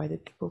art by the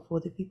people for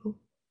the people.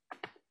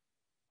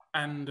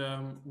 And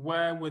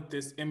where would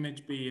this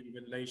image be in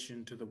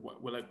relation to the,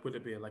 would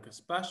it be like a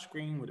splash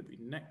screen? Would it be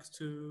next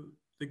to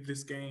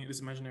this game, this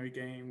imaginary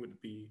game? Would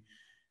it be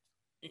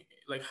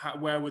like,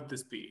 where would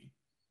this be?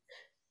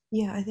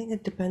 Yeah, I think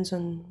it depends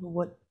on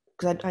what,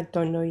 because I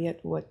don't know yet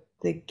what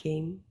the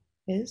game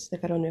is.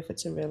 Like, I don't know if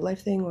it's a real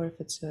life thing or if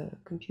it's a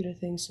computer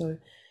thing. So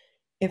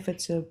if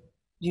it's a,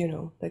 you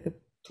know, like a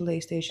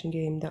PlayStation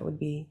game, that would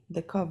be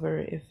the cover.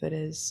 If it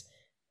is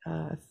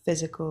a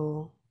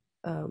physical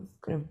kind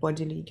of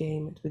bodily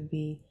game, it would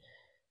be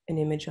an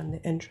image on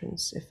the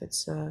entrance. If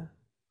it's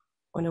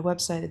on a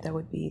website, that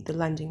would be the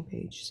landing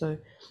page. So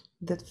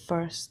the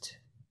first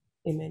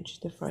image,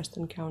 the first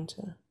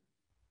encounter.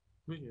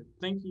 Brilliant.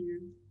 Thank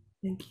you.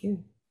 Thank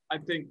you. I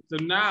think, so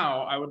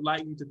now I would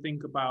like you to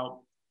think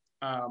about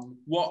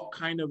what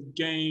kind of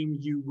game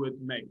you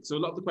would make. So a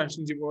lot of the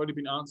questions you've already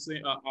been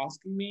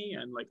asking me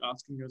and like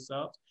asking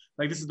yourself,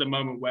 like this is the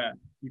moment where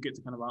you get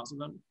to kind of answer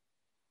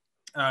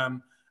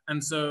them.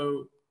 And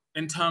so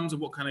in terms of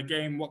what kind of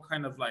game, what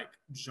kind of like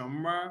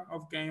genre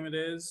of game it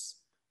is,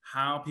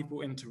 how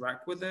people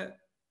interact with it,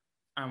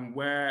 and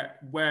where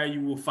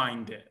you will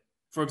find it.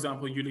 For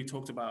example, Yuli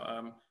talked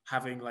about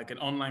having like an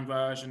online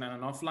version and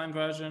an offline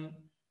version,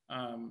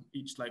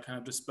 each like kind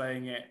of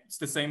displaying it. It's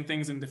the same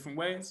things in different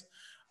ways.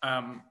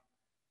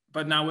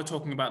 But now we're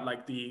talking about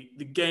like the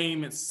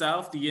game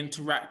itself, the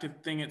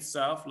interactive thing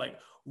itself, like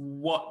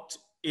what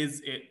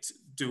is it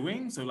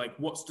doing? So like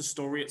what's the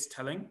story it's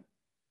telling?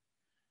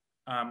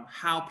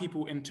 How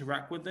people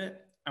interact with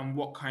it, and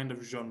what kind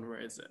of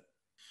genre is it?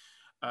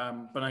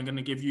 But I'm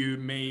gonna give you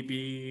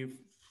maybe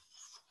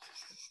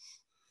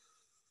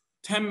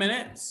 10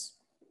 minutes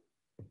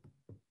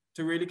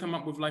to really come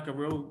up with like a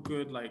real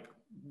good like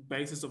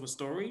basis of a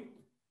story,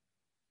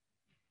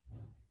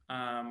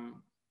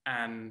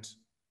 and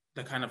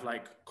the kind of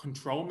like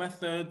control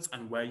methods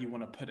and where you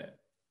want to put it.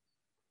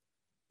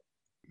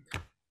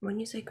 When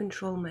you say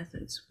control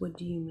methods, what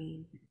do you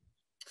mean?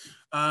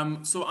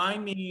 So I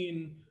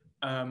mean,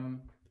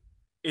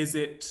 is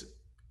it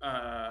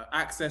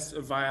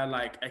accessed via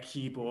like a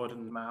keyboard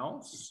and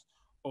mouse,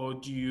 or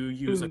do you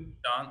use a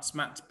dance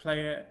mat to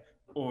play it,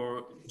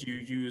 or do you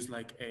use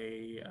like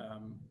a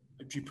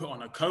do you put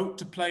on a coat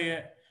to play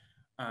it?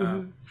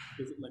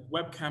 Is it like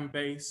webcam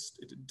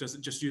based? Does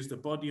it just use the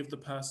body of the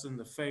person,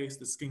 the face,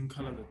 the skin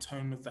color, the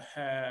tone of the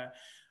hair,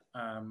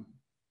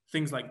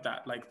 things like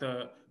that, like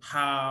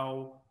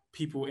how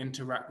people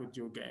interact with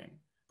your game?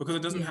 Because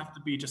it doesn't have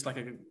to be just like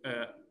an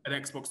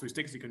Xbox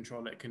 360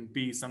 controller. It can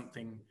be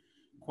something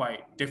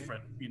quite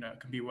different. You know, it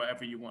can be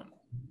whatever you want.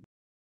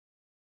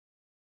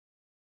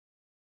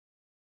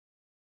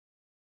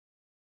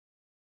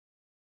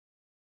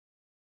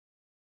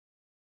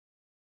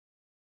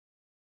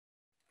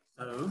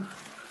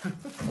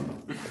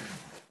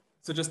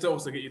 So just to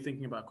also get you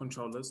thinking about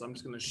controllers, I'm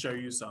just going to show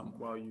you some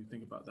while you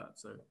think about that.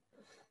 So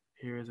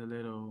here is a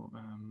little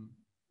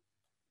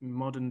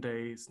modern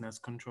day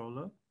SNES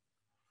controller.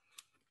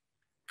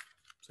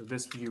 So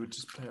this you would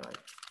just play like,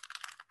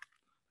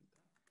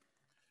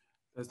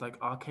 there's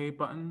like arcade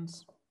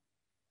buttons,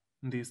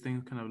 and these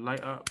things kind of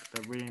light up.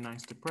 They're really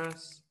nice to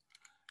press,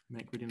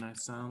 make really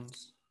nice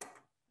sounds.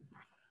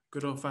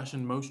 Good old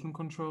fashioned motion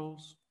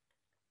controls,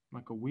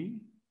 like a Wii.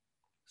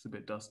 It's a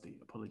bit dusty,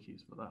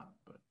 apologies for that,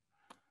 but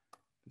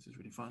this is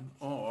really fun.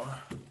 Or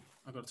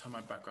I've got to turn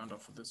my background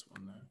off for this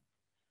one though.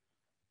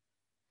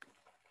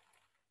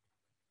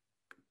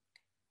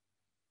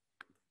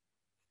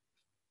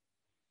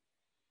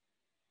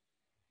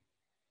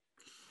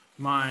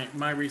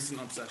 My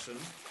recent obsession.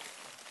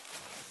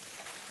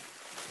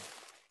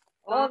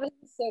 Oh, this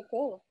is so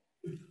cool.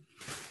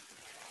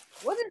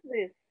 What is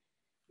this?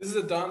 This is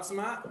a dance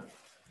mat.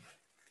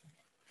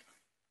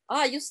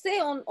 Ah, you stay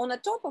on the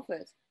top of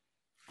it.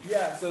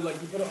 Yeah, so like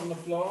you put it on the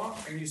floor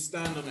and you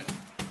stand on it.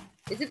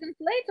 Is it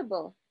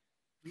inflatable?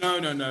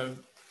 No.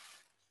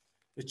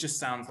 It just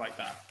sounds like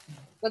that.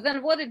 But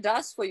then what it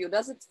does for you,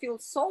 does it feel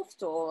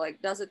soft or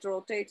like, does it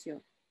rotate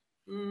you?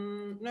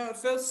 No, it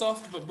feels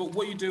soft, but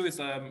what you do is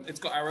it's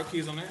got arrow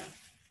keys on it.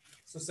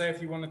 So say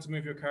if you wanted to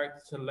move your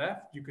character to the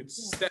left, you could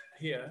step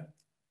here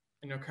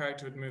and your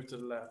character would move to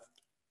the left.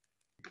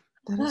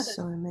 That is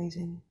so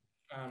amazing.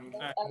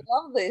 I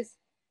love this.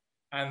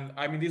 And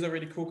I mean, these are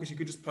really cool because you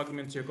could just plug them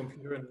into your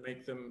computer and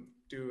make them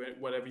do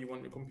whatever you want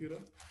on your computer.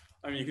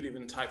 I mean, you could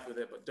even type with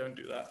it, but don't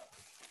do that.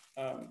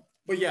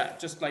 But yeah,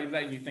 just like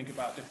letting you think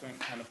about different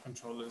kind of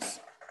controllers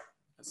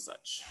as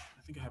such.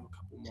 I think I have a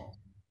couple more.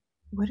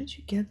 Where did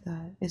you get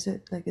that? Is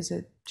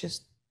it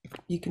just,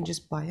 you can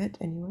just buy it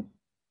anywhere?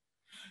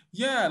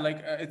 Yeah,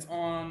 like it's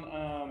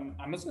on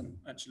Amazon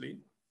actually.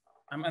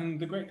 And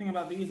the great thing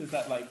about these is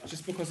that like,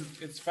 just because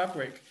it's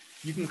fabric,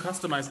 you can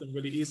customize them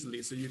really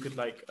easily. So you could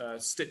like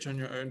stitch on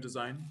your own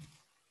design.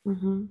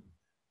 Mm-hmm.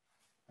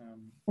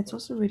 It's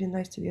also really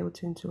nice to be able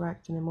to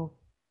interact in a more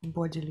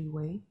bodily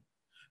way,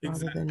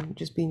 rather than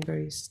just being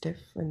very stiff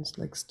and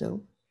like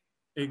still.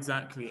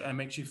 Exactly, it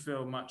makes you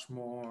feel much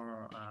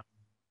more.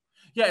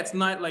 Yeah, it's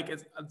not like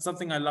it's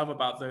something I love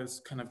about those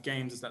kind of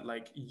games is that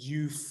like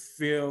you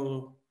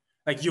feel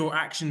like your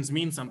actions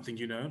mean something,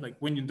 you know, like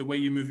when the way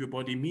you move your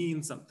body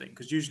means something.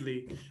 Because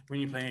usually when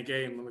you're playing a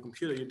game on the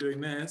computer, you're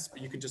doing this,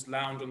 but you can just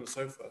lounge on the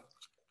sofa.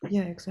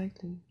 Yeah,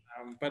 exactly.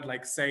 But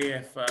like, say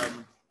if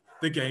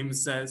the game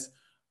says,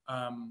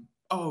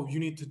 "Oh, you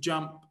need to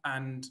jump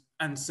and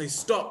say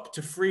stop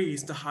to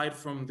freeze to hide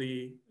from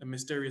the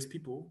mysterious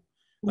people."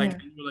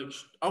 Like, you're like,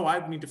 "Oh,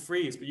 I need to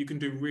freeze," but you can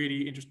do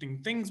really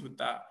interesting things with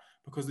that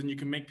because then you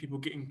can make people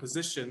get in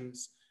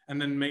positions and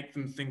then make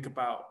them think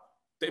about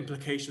the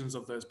implications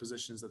of those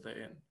positions that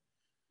they're in.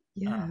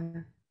 Yeah.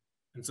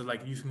 And so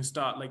like you can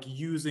start like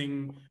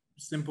using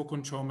simple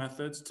control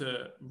methods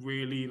to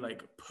really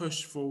like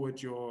push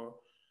forward your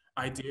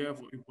idea of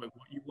what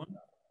you want.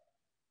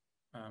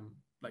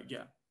 Like,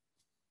 yeah.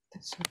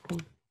 That's so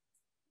cool.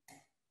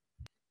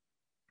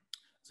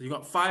 So you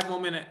got 5 more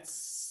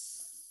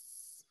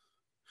minutes.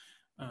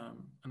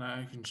 And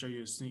I can show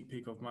you a sneak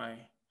peek of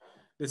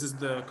this is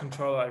the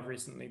controller I've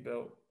recently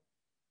built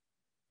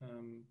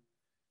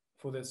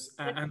for this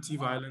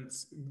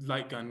anti-violence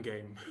light gun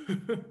game.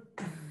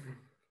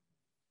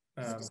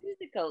 It's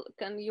physical.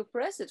 Can you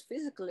press it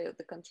physically at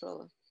the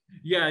controller?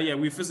 Yeah,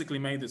 we physically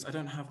made this. I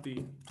got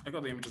the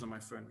images on my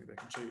phone, maybe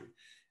I can show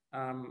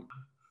you.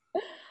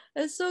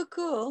 It's so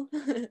cool.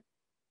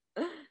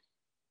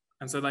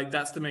 And so like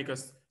that's to make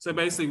us, so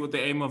basically what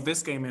the aim of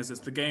this game is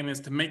the game is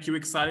to make you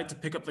excited to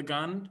pick up the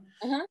gun.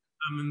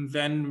 And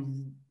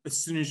then as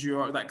soon as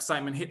that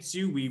excitement hits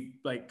you, we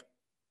like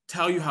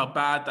tell you how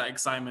bad that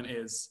excitement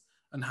is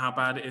and how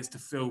bad it is to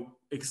feel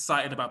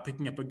excited about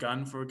picking up a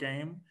gun for a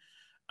game.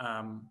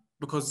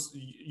 Because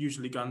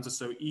usually guns are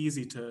so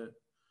easy to,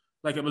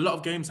 like a lot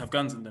of games have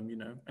guns in them, you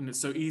know, and it's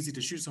so easy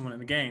to shoot someone in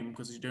the game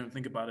because you don't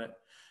think about it.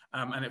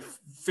 And it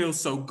feels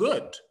so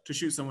good to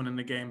shoot someone in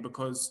the game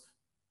because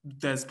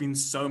there's been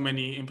so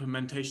many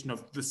implementation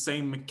of the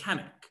same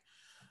mechanic.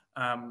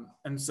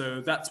 And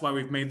so that's why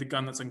we've made the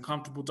gun that's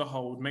uncomfortable to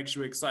hold, makes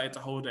you excited to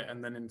hold it,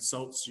 and then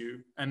insults you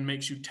and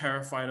makes you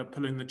terrified of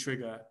pulling the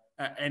trigger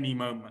at any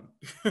moment.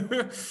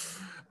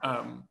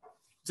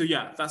 So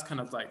yeah, that's kind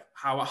of like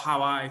how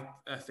I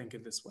think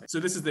in this way. So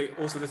this is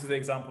the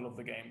example of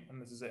the game,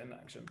 and this is it in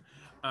action.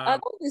 I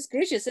love these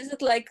creatures. Is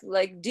it like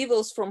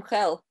devils from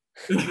hell?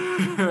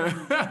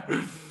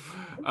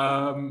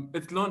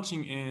 It's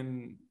launching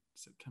in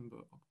September,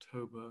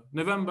 October,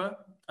 November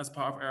as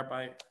part of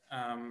Airbyte.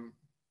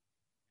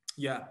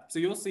 Yeah, so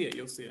you'll see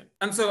it.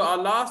 And so our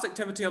last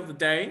activity of the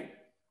day,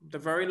 the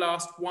very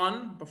last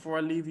one before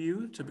I leave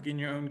you to begin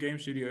your own game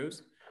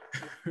studios,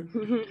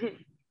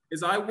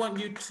 is I want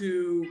you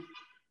to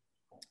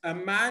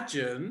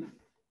imagine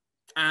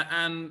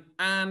and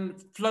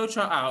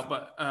flowchart out,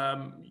 but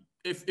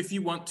if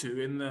you want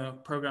to, in the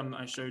program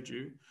that I showed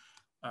you,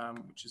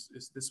 which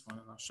is this one,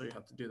 and I'll show you how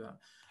to do that.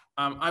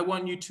 I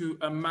want you to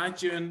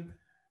imagine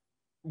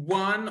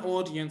one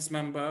audience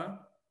member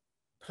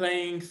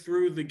playing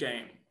through the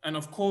game. And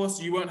of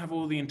course, you won't have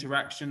all the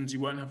interactions, you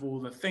won't have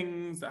all the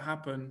things that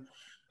happen.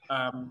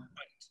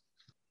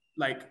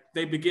 Like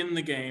they begin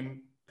the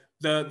game.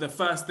 The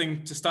first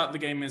thing to start the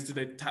game is, do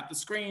they tap the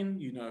screen?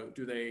 You know,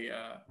 do they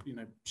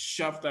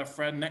shove their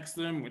friend next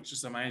to them, which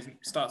is amazing,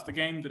 starts the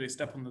game? Do they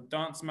step on the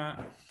dance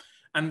mat?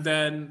 And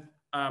then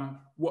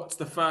what's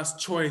the first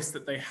choice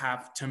that they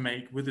have to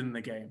make within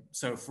the game?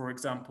 So for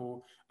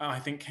example, I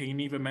think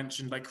Kaineva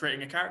mentioned like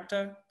creating a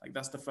character, like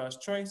that's the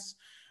first choice.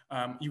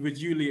 You would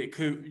usually,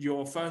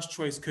 your first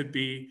choice could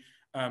be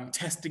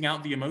testing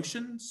out the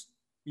emotions,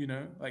 you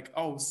know, like,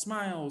 oh,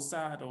 smile,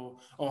 sad, or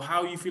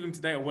how are you feeling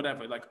today, or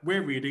whatever. Like,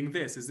 we're reading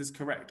this, is this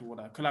correct, or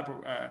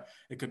whatever.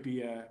 It could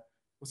be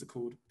what's it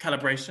called,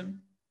 calibration.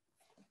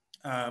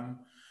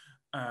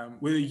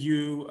 With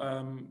you,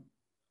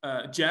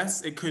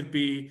 Jess, it could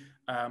be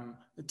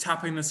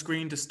tapping the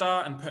screen to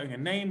start and putting a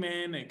name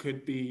in. It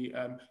could be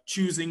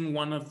choosing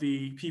one of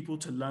the people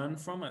to learn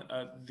from.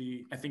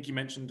 I think you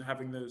mentioned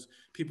having those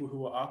people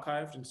who are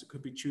archived, and so it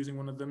could be choosing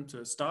one of them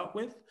to start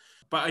with.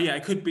 But yeah,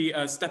 it could be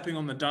stepping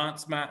on the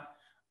dance mat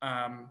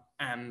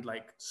and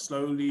like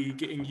slowly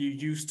getting you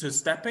used to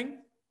stepping,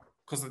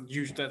 because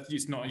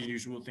it's not a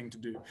usual thing to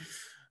do.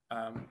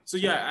 So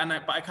yeah,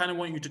 but I kind of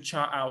want you to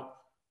chart out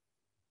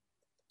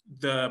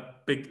the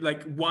big,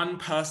 like one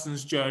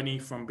person's journey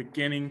from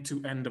beginning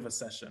to end of a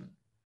session.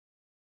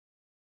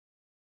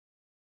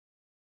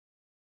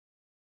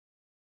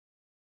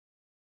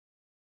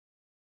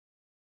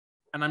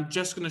 And I'm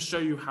just going to show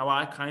you how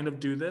I kind of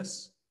do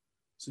this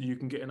so you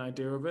can get an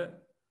idea of it.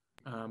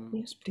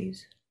 Yes,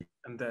 please.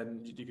 And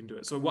then you can do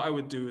it. So what I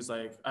would do is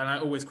like, and I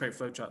always create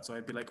flowcharts. So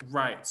I'd be like,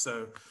 right,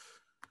 so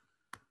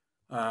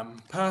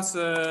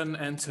person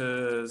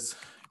enters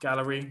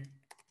gallery,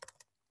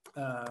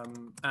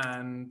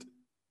 and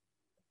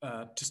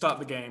to start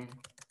the game,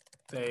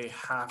 they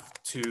have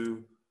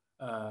to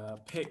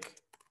pick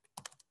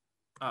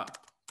up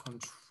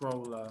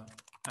controller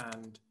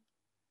and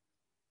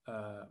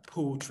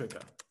pull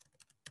trigger.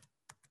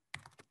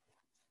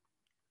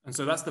 And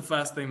so that's the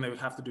first thing they would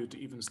have to do to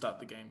even start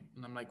the game.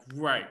 And I'm like,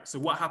 right, so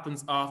what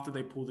happens after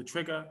they pull the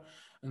trigger?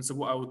 And so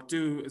what I will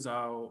do is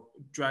I'll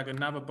drag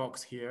another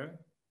box here,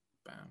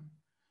 bam,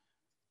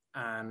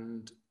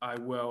 and I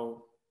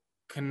will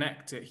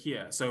connect it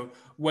here. So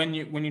when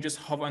you just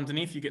hover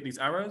underneath, you get these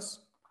arrows.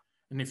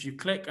 And if you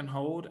click and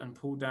hold and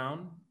pull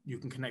down, you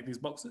can connect these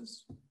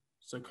boxes.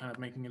 So kind of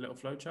making a little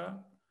flowchart.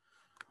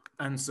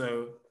 And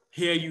so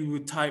here you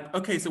would type,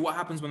 okay, so what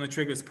happens when the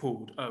trigger is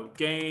pulled? Oh,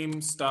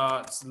 game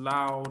starts,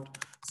 loud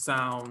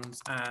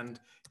sounds, and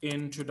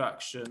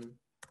introduction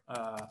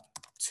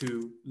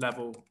to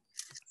level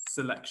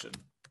selection,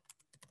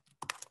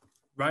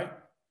 right?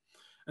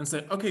 And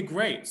say, okay,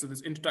 great. So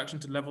there's introduction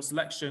to level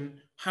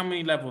selection. How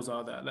many levels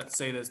are there? Let's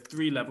say there's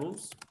 3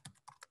 levels.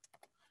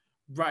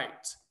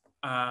 Right.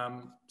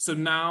 So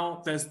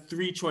now there's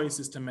 3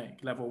 choices to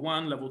make: level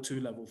 1, level 2,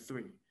 level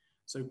 3.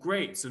 So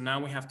great. So now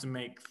we have to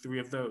make 3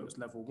 of those: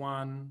 level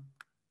 1,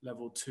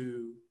 level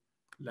 2,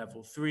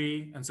 level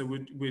 3. And so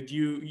with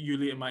you,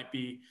 Yuli, it might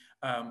be,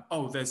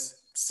 oh, there's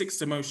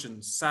 6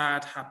 emotions: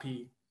 sad,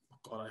 happy, oh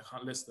God, I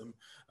can't list them,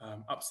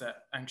 upset,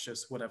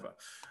 anxious, whatever.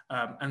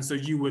 And so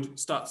you would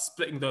start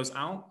splitting those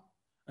out.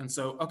 And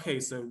so, okay,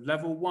 so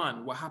level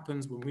 1, what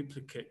happens when we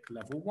click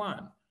level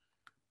 1?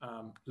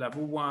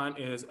 Level 1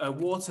 is a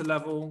water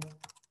level,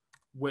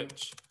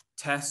 which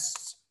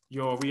tests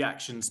your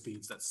reaction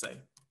speeds, let's say.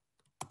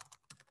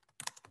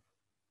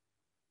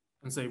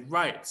 And say,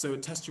 right, so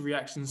it tests your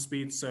reaction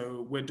speed.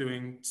 So we're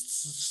doing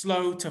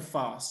slow to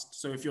fast.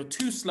 So if you're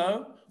too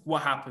slow,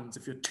 what happens?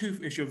 If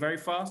you're very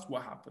fast,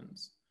 what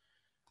happens?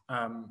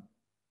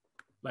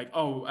 Like,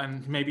 oh,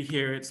 and maybe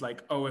here it's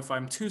like, oh, if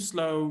I'm too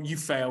slow, you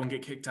fail and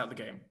get kicked out of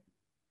the game.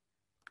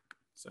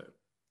 So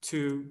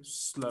too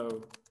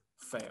slow,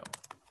 fail.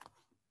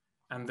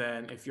 And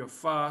then if you're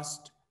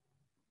fast,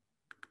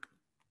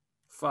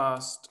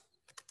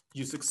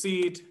 you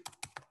succeed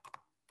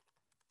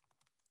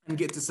and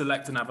get to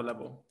select another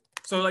level.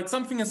 So like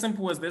something as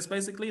simple as this,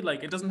 basically,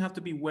 like it doesn't have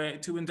to be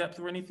too in depth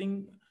or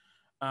anything,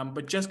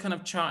 but just kind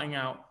of charting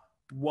out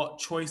what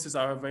choices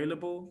are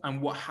available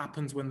and what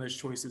happens when those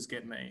choices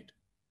get made.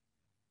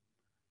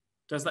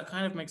 Does that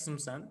kind of make some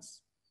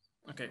sense?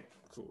 Okay,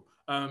 cool.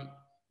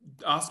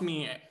 Ask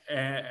me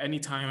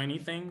anytime,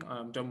 anything.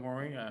 Don't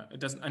worry. It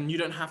doesn't, and you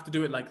don't have to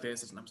do it like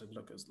this. It doesn't have to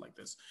look as like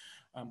this.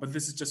 But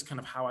this is just kind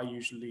of how I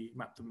usually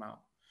map them out.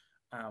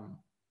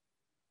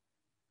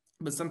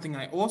 But something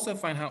I also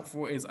find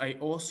helpful is I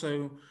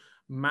also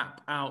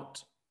map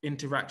out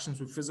interactions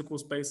with physical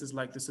spaces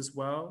like this as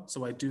well.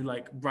 So I do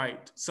like,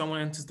 right,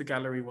 someone enters the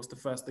gallery, what's the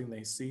first thing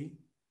they see?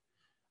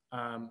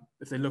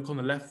 If they look on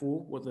the left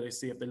wall, what do they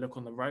see? If they look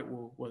on the right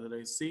wall, what do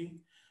they see?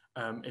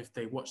 If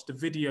they watch the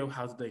video,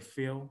 how do they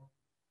feel?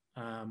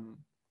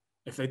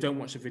 If they don't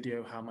watch the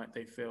video, how might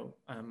they feel?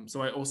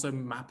 So I also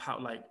map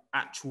out like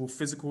actual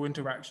physical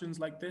interactions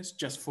like this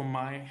just for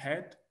my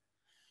head.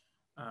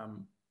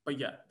 But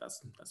yeah,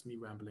 that's me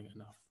rambling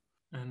enough.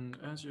 And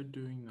as you're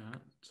doing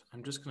that,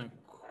 I'm just gonna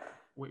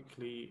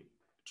quickly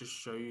just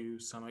show you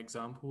some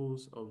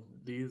examples of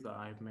these that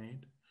I've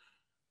made.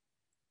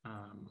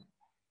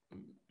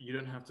 You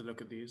don't have to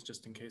look at these,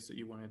 just in case that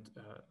you wanted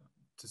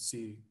to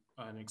see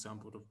an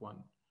example of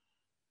one.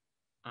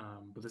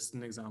 But this is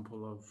an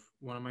example of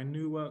one of my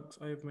new works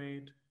I've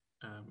made.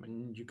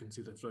 And you can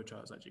see the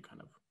flowchart is actually kind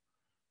of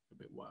a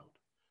bit wild,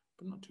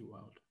 but not too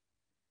wild.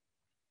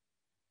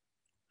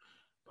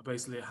 But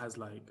basically it has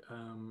like,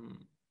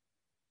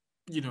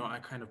 you know, I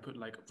kind of put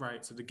like,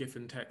 right, so the GIF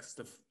in text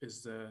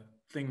is the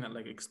thing that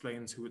like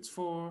explains who it's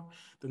for.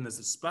 Then there's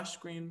a splash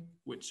screen,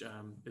 which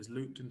is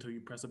looped until you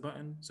press a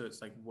button. So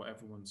it's like what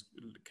everyone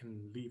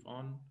can leave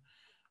on.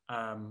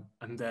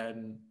 And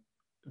then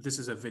this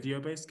is a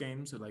video-based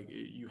game. So like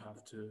you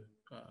have to,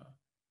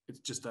 it's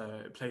just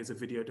it plays a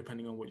video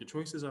depending on what your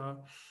choices are.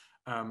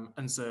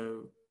 And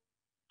so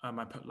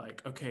I put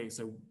like, okay,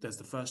 so there's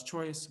the first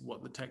choice,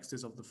 what the text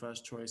is of the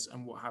first choice,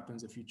 and what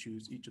happens if you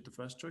choose each of the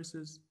first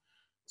choices.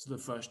 So the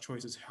first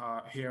choices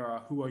here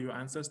are, who are your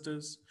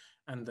ancestors?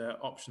 And the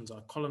options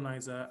are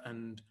colonizer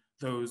and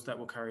those that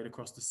were carried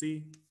across the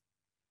sea.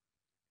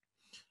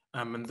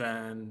 And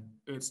then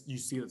you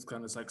see it's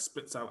kind of like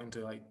splits out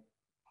into like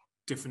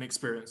different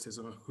experiences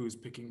of who's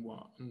picking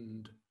what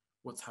and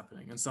what's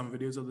happening. And some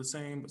videos are the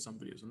same, but some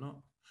videos are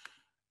not.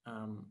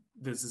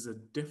 This is a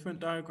different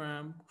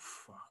diagram.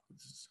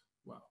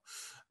 Wow.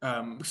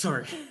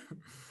 Sorry.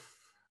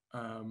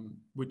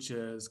 Which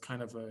is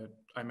kind of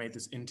I made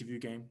this interview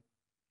game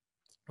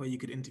where you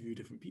could interview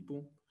different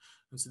people.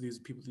 And so these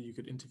are people that you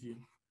could interview.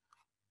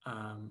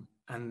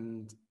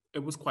 And it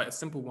was quite a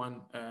simple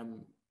one,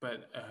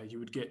 but you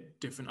would get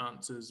different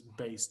answers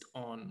based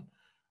on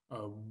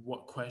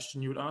what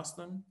question you would ask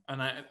them.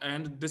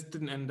 And this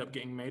didn't end up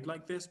getting made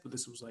like this, but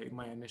this was like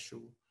my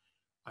initial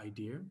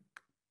idea.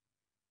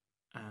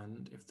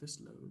 And if this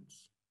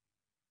loads,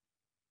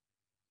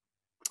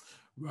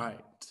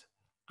 right.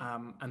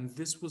 And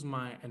this was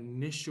my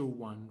initial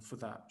one for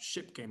that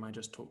ship game I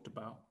just talked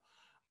about.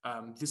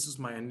 This is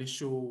my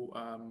initial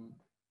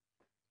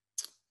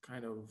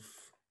kind of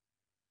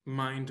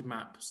mind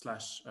map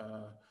slash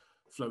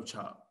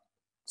flowchart.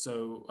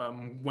 So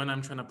when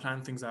I'm trying to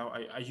plan things out,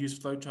 I use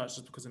flowcharts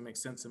just because it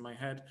makes sense in my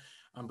head,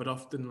 but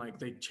often like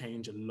they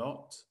change a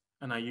lot,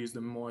 and I use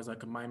them more as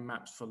like a mind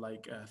map for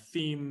like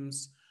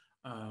themes,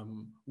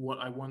 what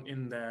I want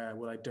in there,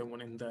 what I don't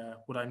want in there,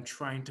 what I'm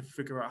trying to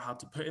figure out how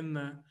to put in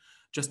there,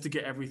 just to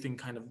get everything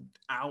kind of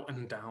out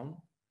and down,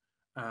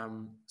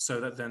 so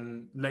that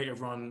then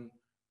later on,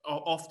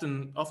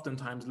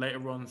 oftentimes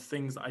later on,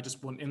 things that I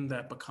just want in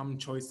there become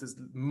choices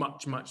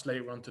much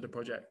later on to the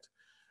project,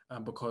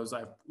 because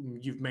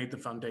you've made the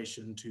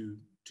foundation to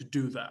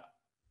do that.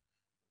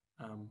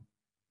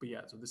 But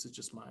yeah, so this is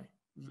just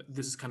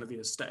this is kind of the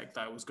aesthetic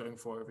that I was going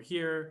for over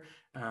here,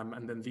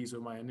 and then these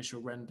were my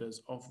initial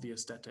renders of the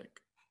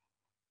aesthetic,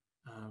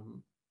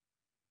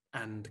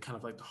 and kind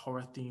of like the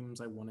horror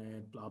themes I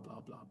wanted, blah blah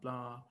blah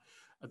blah,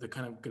 the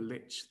kind of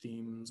glitch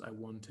themes I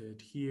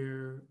wanted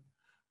here.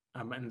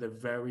 And they're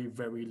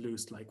very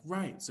loose, like,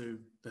 right, so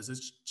there's a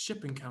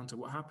ship encounter,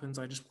 what happens?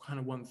 I just kind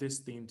of want this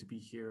theme to be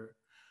here.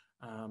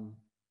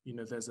 You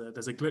know, there's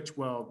a glitch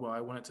world where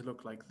I want it to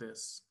look like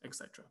this,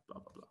 etc. Blah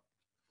blah blah.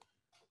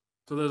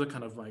 So those are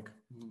kind of like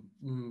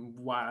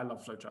why I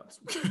love flowcharts.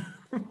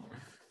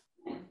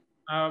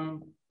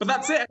 But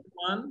that's it,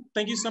 everyone.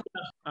 Thank you so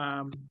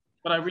much.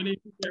 But I really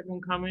appreciate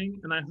everyone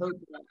coming, and I hope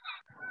that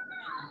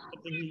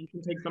you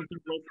can take something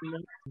away from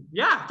this.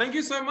 Yeah, thank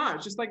you so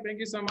much. Just like, thank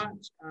you so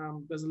much.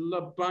 There's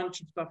a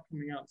bunch of stuff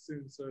coming out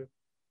soon, so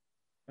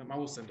I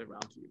will send it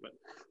around to you. But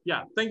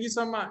yeah, thank you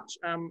so much,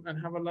 and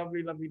have a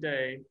lovely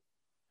day.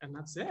 And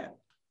that's it.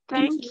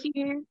 Thank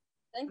you.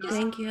 Thank you.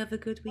 Thank you. Have a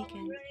good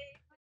weekend.